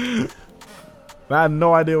 shit. I had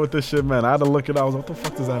no idea what this shit meant. I had to look it up. I was like, what the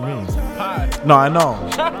fuck does that mean? Pie. No, I know.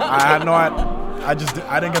 I had no idea.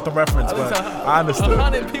 I didn't get the reference, but I understood.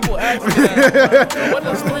 100 people asked me that. What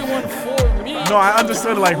does 314 mean? No, I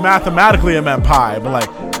understood like mathematically it meant pie, but like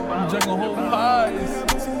I'm juggling whole pies.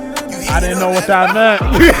 I didn't know what that meant.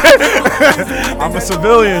 I'm a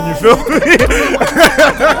civilian, you feel me?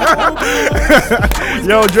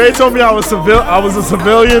 Yo, Dre told me I was a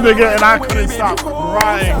civilian, nigga, and I couldn't stop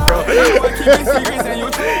crying, bro.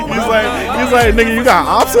 he's like, nigga, you got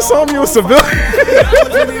ops or something? You a civilian?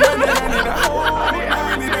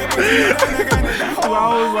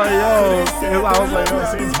 I was like, yo, it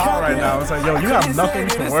seems hot right now. I was like, yo, you have nothing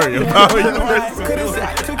to worry about.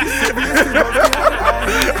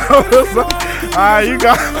 Alright, you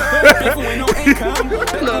got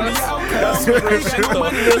Cause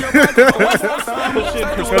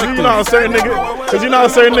you know how certain niggas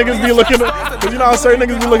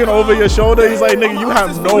be looking over your shoulder. He's like, nigga, you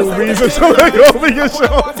have no reason to look over your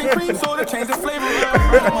shoulder.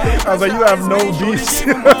 I was like, you have no beats.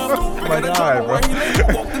 I'm like, alright, bro.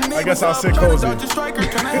 I guess I'll sit cozy.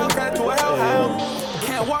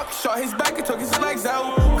 Can't walk, shot his back and took his legs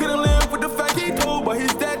out. Couldn't live with the fact he told, but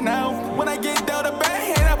he's dead now. When I get down the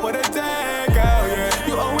bad hand, I put a tag out. Yeah,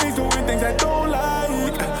 you always doing things I don't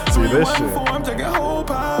like. See this shit. I'm taking whole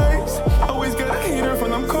pies. Always get a hater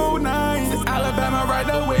from them cold nights. Alabama right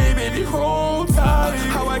away, baby, hold tight.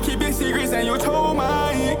 How I keep your secrets and you told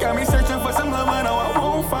mine. Got me searching for some love I know I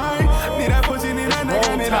won't find. Need that pussy, need that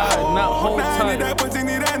nigga, need that hold. Not hold tight. Need that pussy,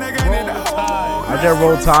 need that nigga, need that hold. I get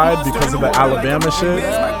Roll Tide because of the Alabama shit,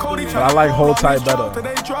 but I like Hold Tight better.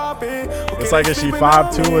 It's like, is she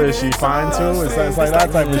 5'2" or is she fine too? It's like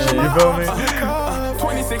that type of shit, you feel me?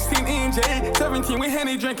 2016 ENJ, 17 we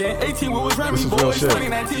Henny drinking, 18 we was Remy boys,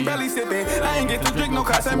 2019 belly sipping. I ain't get to drink no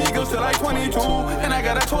Casamigos till like 22, and I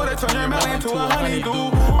got a toy that turn your melon into a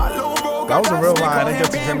honeydew. That was a real line. I didn't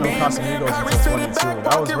get to drink no Casamigos until 22.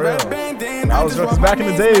 That was real. That was real. Cause back in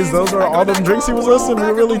the days, those were all them drinks he was listening. We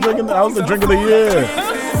were really drinking. That was the drink of the year.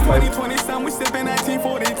 Like,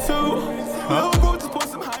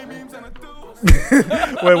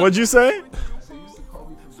 wait, what'd you say?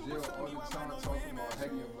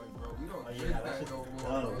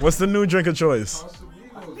 What's the new drink of choice?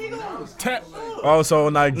 Oh, so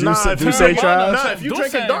like Duce trash? Nah, if you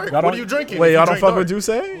drinking dark, what are you drinking? Wait, y'all don't fuck with Duce?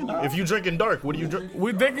 If you drinking dark, what do you drink?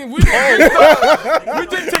 We drink tequila.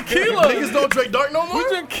 Niggas don't drink dark no more? We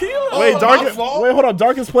drink tequila. Wait, hold on,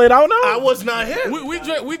 dark is played out now? I was not here. We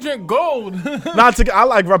drink gold. I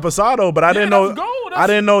like Reposado, but I didn't know. I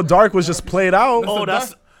didn't know dark was just played out. Oh,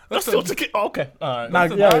 that's still tequila. Okay, all right.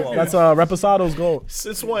 That's Reposado's gold.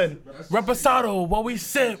 Since when? Reposado, what we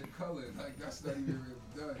sip.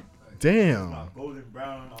 Damn. Golden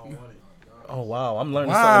brown, I don't want it. Oh wow, I'm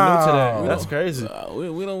learning something new today. That's crazy.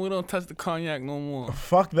 We don't touch the cognac no more.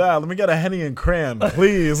 Fuck that. Let me get a Henny and Cran,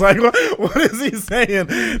 please. Like, what is he saying?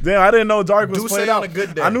 Damn, I didn't know dark was played out. On a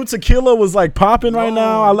good day. I knew tequila was like popping right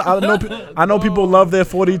now. I know people love their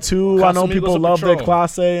 42. I know people love their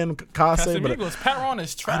Clase and Case. Casamigos, Patron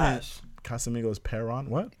is trash. Casamigos Perron?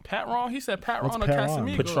 What? Patron? He said Patron What's or Perron?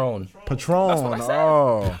 Casamigos. Patron. That's what I said.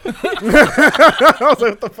 Oh. I was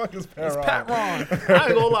like, what the fuck is Perron? It's Patron. I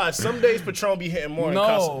ain't gonna lie. Some days Patron be hitting more than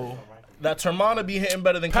Casa. That Termana be hitting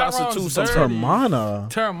better than Casa too.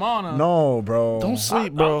 Termana? No, bro. Don't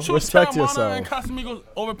sleep, bro. Respect Termana yourself. And Casamigos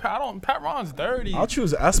over Patron. Patron's dirty. I'll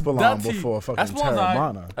choose Espelon before fucking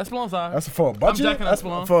Termana. Espelon's That's for a budget? I'm jacking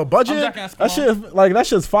Espelon. For a budget? That That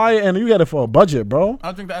shit's fire and you get it for a budget, bro.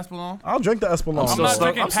 I'll drink the Espelon. I'll drink the Espelon.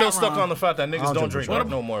 I'm still stuck on the fact that niggas don't drink dark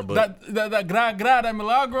no more, but that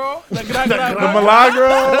Milagro. The Milagro?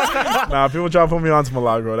 Nah, people try to put me on to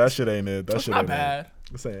Milagro. That shit ain't it. That shit ain't bad.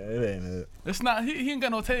 It ain't it. It's not. He ain't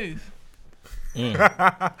got no taste.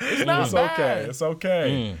 It's not bad. Okay. It's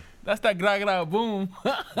okay. That's that gra boom.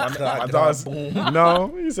 My dog's boom.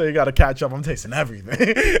 No, you say you gotta catch up. I'm tasting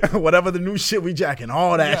everything. Whatever the new shit we jacking,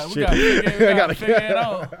 all that shit. We gotta figure it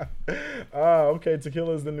out. Okay.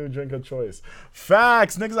 Tequila is the new drink of choice.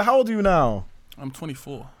 Facts, niggas. How old are you now? I'm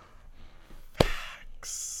 24.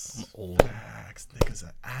 Facts. I'm old. Facts. Niggas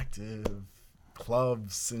are active.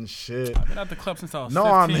 Clubs and shit. I've been at the club since I was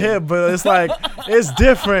 15. I'm hip, but it's like it's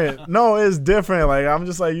different. No, it's different. Like I'm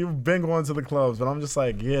just like you've been going to the clubs, but I'm just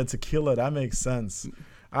like tequila. That makes sense.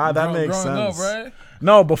 That makes sense. Up, right?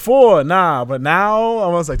 No, before but now I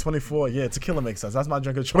was like 24. Yeah, tequila makes sense. That's my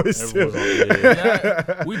drink of choice too.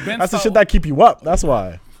 That's the shit that keep you up. That's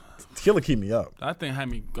why. Tequila keep me up. That thing had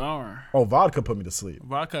me going. Oh, vodka put me to sleep.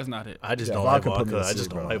 Vodka's not it. I just don't like vodka. I just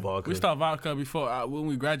don't like vodka. We stopped vodka before when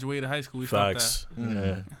we graduated high school. We stopped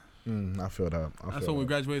that. I feel that. That's when we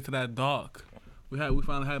graduated to that dark. We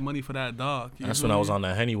finally had money for that dog. That's when I was on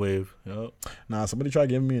that Henny wave. Yep. Nah, somebody tried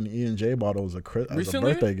giving me an E&J bottle as a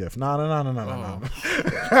birthday gift. No.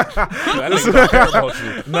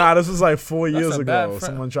 This was like 4 years ago.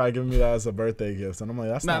 Someone tried giving me that as a birthday gift, and I'm like,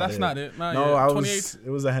 that's not it. It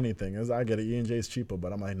was a Henny thing. I get it. E&J's cheaper,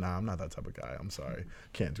 but I'm like, nah, I'm not that type of guy. I'm sorry,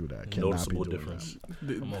 can't do that. Noticeable difference.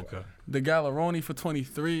 I'm okay. The Galleroni for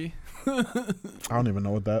 23. I don't even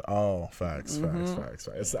know what that. Oh, facts.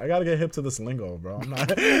 I gotta get hip to this lingo, bro. I'm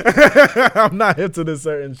not. I'm not hip to this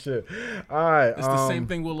certain shit. All right. It's the same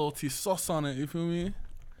thing with a little tea sauce on it. You feel me?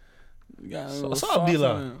 Sauce on it.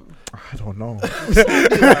 I don't know. You get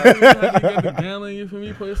the gallon, you feel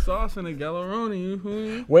me? Put your sauce in the Galleroni, you feel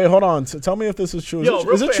me? Wait, hold on. Tell me if this is true.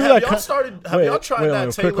 Is it true that y'all tried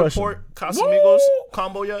that Taylor Port Casamigos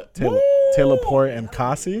combo yet? Taylor. Taylor Port and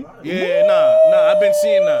Kasi. Yeah, nah, I've been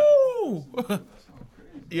seeing that.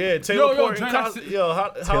 Yeah, Taylor Port and Kasi.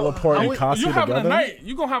 Yo, Taylor Port and Kasi You having together. a night?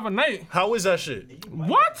 You gonna have a night? How is that shit?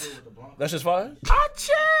 What? That's just fire?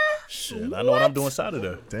 Shit, I know what I'm doing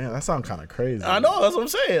Saturday. Damn, that sounds kind of crazy. I know, that's what I'm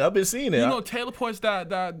saying. I've been seeing it. You know, Taylor Port's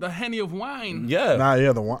the Henny of wine. Yeah. Nah,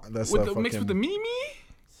 yeah, the one that's With the fucking, mixed with the Mimi.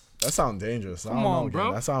 That sounds dangerous. I Come don't on, know, bro.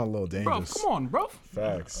 again. That sounds a little Bro, dangerous. come on, bro.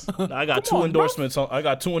 Facts. I got Come two on, endorsements. I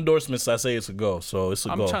got 2 endorsements that say it's a go, so it's a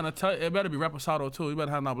go. I'm trying to tell you, it better be Reposado too. You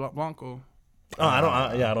better have that Blanco. Oh, I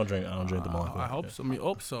don't drink the Blanco. I hope so. Me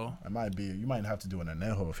hope so. It might be. You might have to do an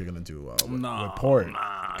anejo if you're gonna do with Nah, port.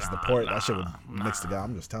 Because the port, that shit would mix together.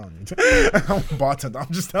 I'm just telling you. I'm bartender.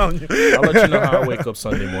 I'm just telling you. I'll let you know how I wake up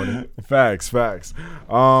Sunday morning. Facts.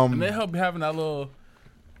 And they help be having that little,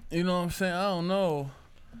 you know what I'm saying? I don't know.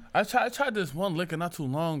 I tried this one liquor not too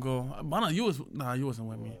long ago. You wasn't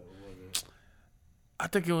with me. I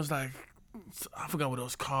think it was like, I forgot what it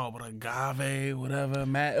was called, but agave, whatever,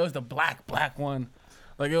 man. It was the black one.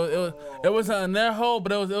 Like it was an anejo,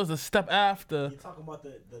 but it was a step after. You talking about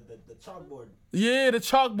the chalkboard? Yeah, the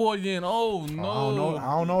chalkboard again. Oh no.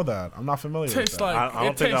 I don't know that. I'm not familiar with Tastes that. like I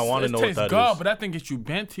don't think I wanna know what that good, is. but that thing gets you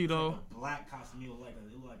benty though. Black costume, it looked like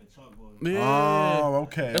a chalkboard. Yeah. Oh,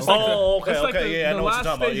 okay. It's okay. like okay, it's like okay, yeah, I know what you're last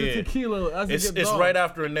talking about, stage of yeah. tequila as it It's gets right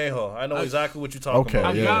dark. after Anejo. I know exactly what you're talking Okay,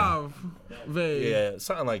 about. yeah. Agave. Yeah,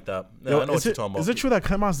 something like that. Yeah, Yo, I know what you're talking about. Is it true that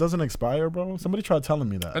Cremas doesn't expire, bro? Somebody tried telling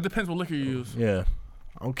me That that. depends what liquor you use. Yeah.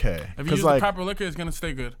 Okay. If you Because use like the proper liquor, it's gonna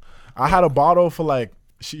stay good. I had a bottle for like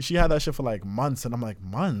she had that shit for like months, and I'm like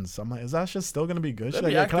months. I'm like, is that shit still gonna be good? She's That'd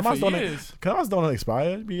like, be yeah, active for Cremas years. don't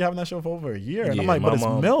expire. You be having that shit for over a year, and I'm Yeah, like, my but it's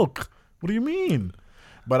mom- milk. What do you mean?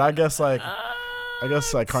 But I guess like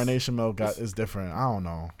carnation milk is different. I don't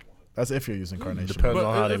know. That's if you're using carnation Depends milk.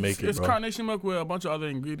 on how they it's- make it, It's bro. carnation milk with a bunch of other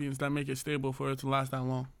ingredients that make it stable for it to last that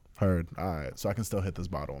long. Heard. All right, so I can still hit this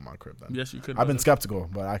bottle in my crib then. Yes, you could. I've been brother. skeptical,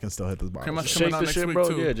 but I can still hit this bottle. Cremas Shake coming out the next shit, week bro.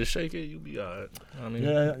 too. Yeah, just shake it. You'll be alright. I mean,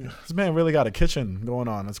 Yeah, this man really got a kitchen going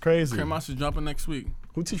on. It's crazy. Cremas is jumping next week.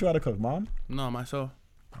 Who teach you how to cook, mom? No, myself.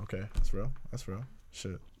 Okay, that's real.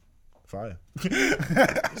 Shit, fire.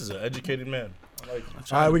 this is an educated man. I like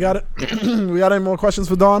it. All right, we got it. We got any more questions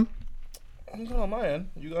for Don? I'm good on my end.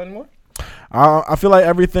 You got any more? I feel like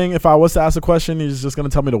everything. If I was to ask a question, he's just gonna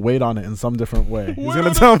tell me to wait on it in some different way. He's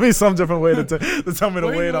gonna tell me some different way to tell me to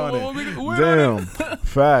wait on it. Damn,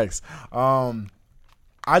 facts.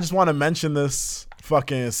 I just want to mention this.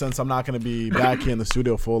 Fucking, since I'm not gonna be back here in the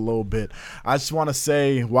studio for a little bit, I just want to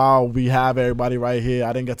say while we have everybody right here,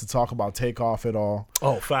 I didn't get to talk about Takeoff at all.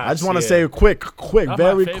 Oh, fast. I just want to say quick,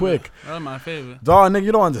 very quick. That's my favorite. Dog, nigga,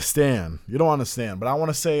 you don't understand. But I want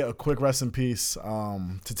to say a quick rest in peace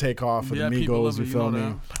to Takeoff for Yeah, the people Migos. love You it, you feel know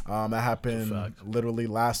me? That happened Fact. literally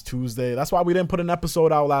last Tuesday. That's why we didn't put an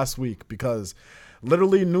episode out last week, because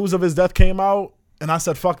literally news of his death came out. And I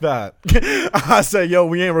said, fuck that. I said, yo,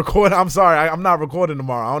 we ain't recording. I'm sorry. I'm not recording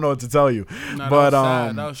tomorrow. I don't know what to tell you. Nah, but that was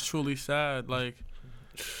sad. That was truly sad. Like,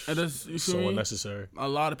 it is, you feel So me? unnecessary. A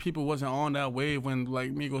lot of people wasn't on that wave when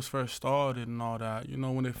like Migos first started and all that. You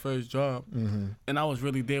know, when they first dropped. Mm-hmm. And I was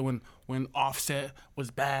really there when Offset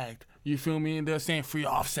was bagged. You feel me? And they're saying free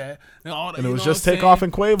Offset and all that. and it you was know just what I'm Takeoff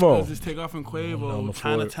saying? and Quavo. It was just Takeoff and Quavo,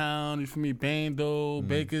 Chinatown, you feel me? Bando,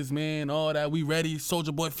 Baker's Man, all that. We ready.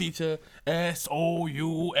 Soulja Boy feature,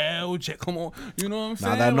 SOULJ. Come on, you know what I'm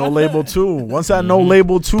saying? Now that No Label 2. Once that No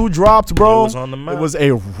Label 2 dropped, bro, It was on the map. it was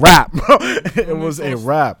a wrap, bro. It was a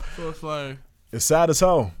wrap. So it's like, It's sad as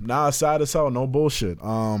hell. Nah, it's sad as hell. No bullshit.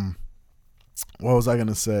 What was I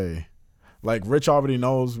gonna say? Like, Rich already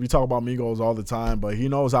knows. We talk about Migos all the time, but he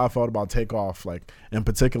knows how I felt about Takeoff. Like, in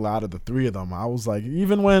particular, out of the three of them, I was like,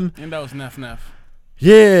 even when, and that was Neff.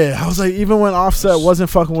 yeah, I was like, even when Offset wasn't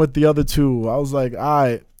fucking with the other two, I was like, all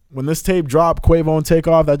right, when this tape dropped, Quavo and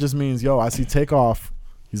Takeoff, that just means, yo, I see Takeoff.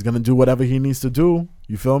 He's gonna do whatever he needs to do.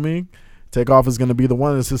 You feel me? Takeoff is gonna be the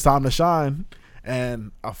one. It's his time to shine.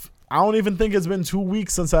 And I don't even think it's been 2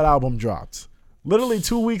 weeks since that album dropped. Literally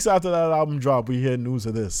 2 weeks after that album dropped, we hear news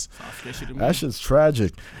of this. That shit's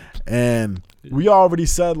tragic. And we already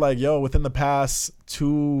said, like, yo, within the past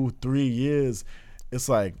 2-3 years, it's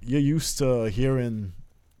like you're used to hearing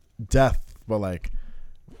death, but like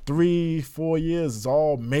 3-4 years, it's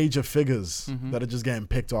all major figures that are just getting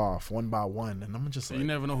picked off one by one. And I'm just like, You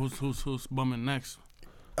never know who's bumming next.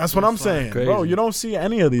 that's what I'm saying. crazy. Bro, you don't see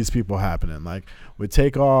any of these people happening. Like, with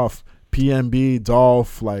Takeoff, PNB,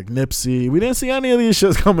 Dolph, like Nipsey, we didn't see any of these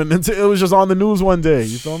shits coming into. It was just on the news one day.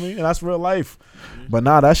 You feel me? And that's real life. But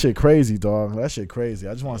nah, that shit crazy, dog. That shit crazy.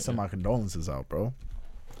 I just want to send my condolences out, bro.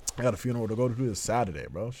 I got a funeral to go to this Saturday,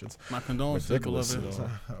 bro. Shit's My condolences, ridiculous. beloved.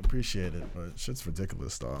 I appreciate it, but shit's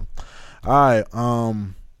ridiculous, dog. All right,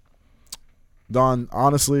 Don.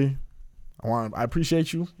 Honestly, I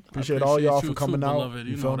appreciate you. Appreciate all y'all for coming out. Beloved.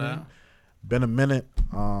 You feel know me? that. Been a minute.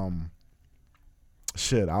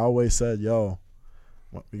 Shit, I always said, yo,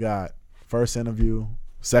 we got first interview,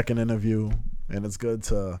 second interview, and it's good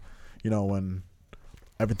to, when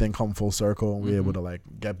everything come full circle and we're able to like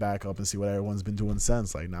get back up and see what everyone's been doing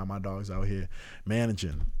since. Like now my dog's out here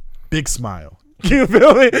managing. Big smile. You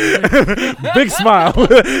feel me? Big smile.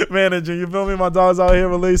 Managing. You feel me? My dog's out here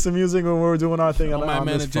releasing music when we were doing our thing. Oh, my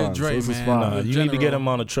manager Dre, man. Nah, you need to get him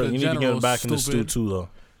on the truck. You need to get him back in the stew too, though.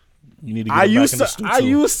 You need to get I him used back in the stew to. I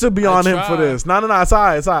used to be on him for this. No, it's all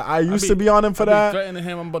right. It's all right. I used to be on him for that. Threatening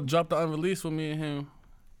him. I'm about to drop the unreleased with me and him.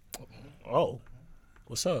 Oh,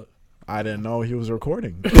 what's up? I didn't know he was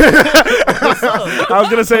recording. I was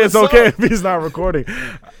gonna say it's okay if he's not recording.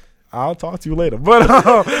 I'll talk to you later. But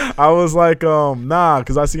I was like, nah,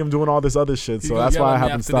 because I see him doing all this other shit, so that's why I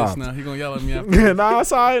haven't stopped. He gonna yell at me after this. Nah,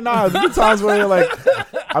 it's all right. Nah, there's been times where like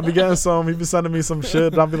I be getting he be sending me some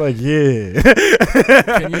shit, and I'll be like, yeah.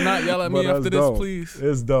 Can you not yell at me after this, please?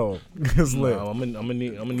 It's dope. It's lit. I'm gonna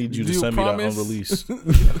need you to send me that unreleased. I'm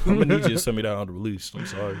gonna need you to send me that unreleased. I'm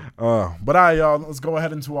sorry. But all right, y'all, let's go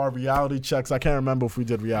ahead into our reality checks. I can't remember if we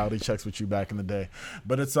did reality checks with you back in the day,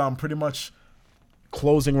 but it's pretty much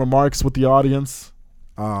closing remarks with the audience.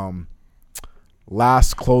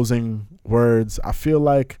 Last closing words. I feel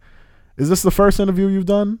like, is this the first interview you've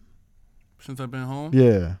done? Since I've been home?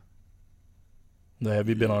 Yeah. Have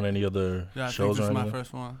you been on any other shows or anything? This is my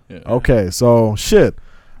first one. Yeah. Okay, so shit.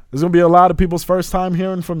 There's going to be a lot of people's first time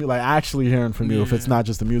hearing from you, like actually hearing from you, if it's not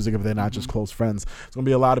just the music, if they're not just close friends. It's going to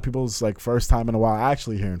be a lot of people's like first time in a while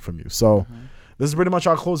actually hearing from you. So this is pretty much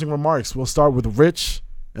our closing remarks. We'll start with Rich,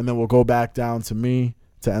 and then we'll go back down to me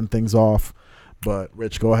to end things off. But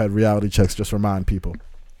Rich, go ahead. Reality checks. Just remind people.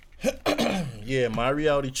 Yeah, my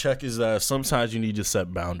reality check is that sometimes you need to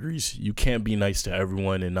set boundaries. You can't be nice to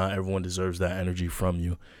everyone, and not everyone deserves that energy from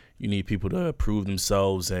you. You need people to prove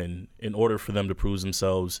themselves, and in order for them to prove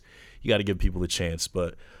themselves, you got to give people a chance.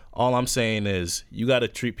 But all I'm saying is you got to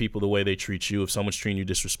treat people the way they treat you. If someone's treating you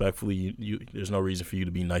disrespectfully, there's no reason for you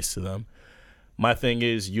to be nice to them. My thing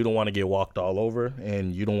is you don't want to get walked all over,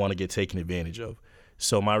 and you don't want to get taken advantage of.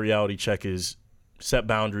 So my reality check is set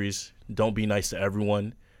boundaries, don't be nice to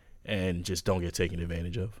everyone, and just don't get taken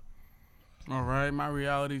advantage of. All right, my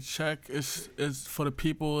reality check is for the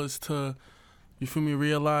people is to, you feel me,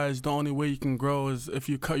 realize the only way you can grow is if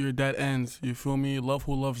you cut your dead ends. You feel me? Love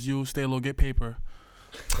who loves you, stay low, get paper.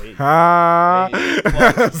 Hey,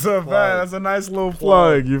 That's a nice little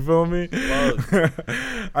plug. You feel me?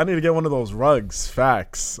 I need to get one of those rugs.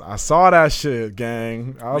 Facts. I saw that shit,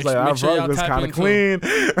 gang. I was that rug was kind of clean.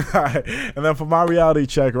 And then for my reality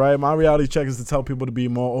check, right? My reality check is to tell people to be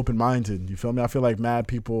more open-minded. You feel me? I feel like mad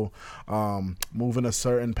people move in a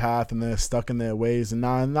certain path and they're stuck in their ways and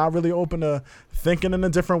not really open to thinking in a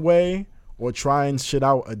different way or trying shit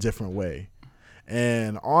out a different way.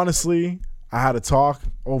 And honestly, I had a talk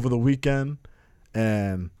over the weekend,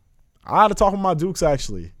 and I had a talk with my Dukes,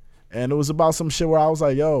 actually. And it was about some shit where I was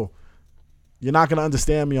like, yo, you're not going to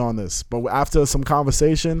understand me on this. But after some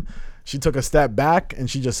conversation, she took a step back, and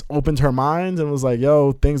she just opened her mind and was like,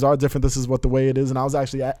 yo, things are different. This is what the way it is. And I was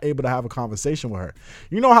actually able to have a conversation with her.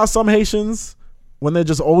 You know how some Haitians, when they're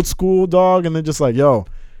just old school, dog, and they're just like, yo,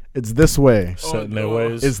 it's this way. Setting their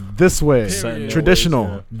ways. It's this way. Traditional.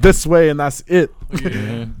 Ways, yeah. This way, and that's it.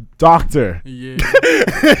 Yeah. Doctor. Yeah.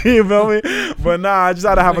 You feel me? But nah, I just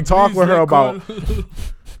had to have a talk with her about.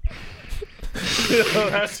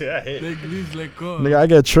 Nigga, I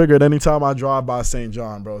get triggered anytime I drive by St.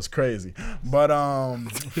 John, bro. It's crazy. But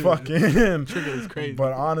fucking Trigger is crazy.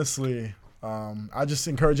 But honestly, I just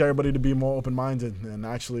encourage everybody to be more open-minded and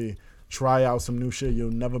actually try out some new shit.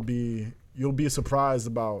 You'll be surprised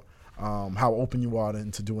about how open you are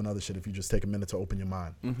to doing other shit if you just take a minute to open your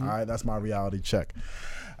mind. All right, that's my reality check.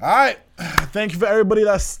 All right, thank you for everybody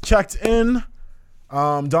that's checked in.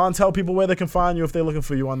 Don, tell people where they can find you if they're looking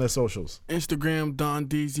for you on their socials. Instagram, Don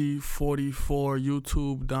Dzy 44.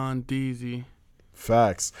 YouTube, Don Dzy.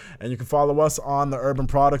 Facts. And you can follow us on The Urban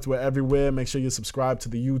Product. We're everywhere. Make sure you subscribe to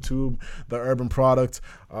the YouTube, The Urban Product.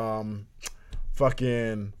 You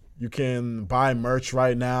can buy merch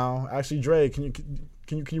right now. Actually, Dre, can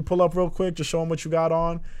you pull up real quick? Just show them what you got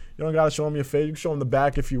on. You don't got to show them your face. You can show them the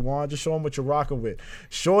back if you want. Just show them what you're rocking with.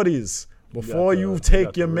 Shorties, before you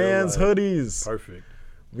take your man's hoodies. Perfect.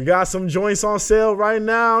 We got some joints on sale right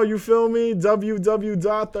now. You feel me?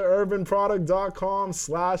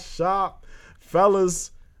 www.theurbanproduct.com/shop.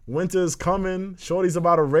 Fellas, Winter's coming. Shorty's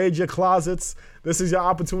about to raid your closets. This is your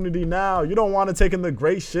opportunity now. You don't want to take in the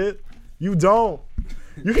great shit. You don't.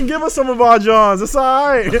 You can give us some of our Johns. It's all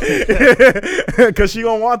right. Because she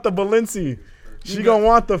gonna want the Balenci. She gonna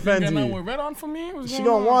want the You got nothing Fendi. with red on for me? What's She going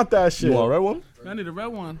gonna on? want that shit. You want a red one? I need a red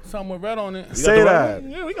one. Something with red on it. Say that.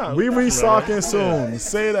 Yeah, we got. We restocking soon.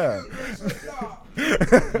 Say that.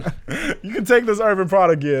 You can take this urban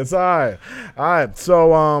product gear. It's all right. All right. So,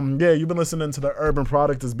 yeah, you've been listening to the Urban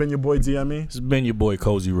Product. It's been your boy DME. It's been your boy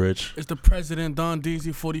Cozy Rich. It's the president, Don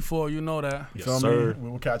Dzy, 44. You know that. Yes, Feel me? sir. We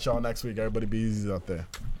will catch y'all next week. Everybody be easy out there.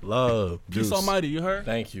 Love. Peace Deuce. almighty. You heard?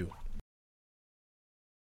 Thank you.